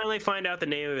we finally find out the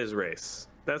name of his race?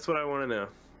 That's what I want to know.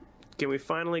 Can we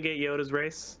finally get Yoda's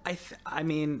race? I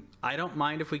mean, I don't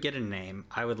mind if we get a name.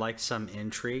 I would like some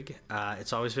intrigue.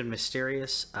 It's always been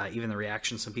mysterious. Even the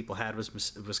reaction some people had was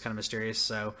kind of mysterious.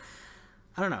 So,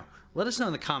 I don't know. Let us know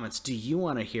in the comments. Do you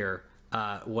want to hear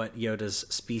what Yoda's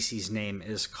species name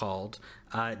is called?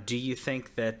 Do you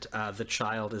think that the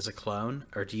child is a clone?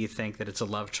 Or do you think that it's a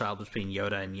love child between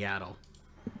Yoda and Yaddle?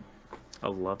 A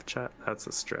love child? That's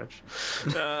a stretch.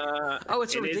 It's a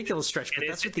ridiculous stretch, but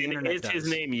that's what the internet does. Is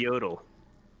his name Yodel?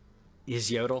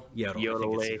 Is Yodel? Yodel.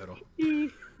 Yodel. I think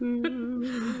it's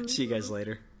Yodel. See you guys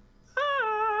later.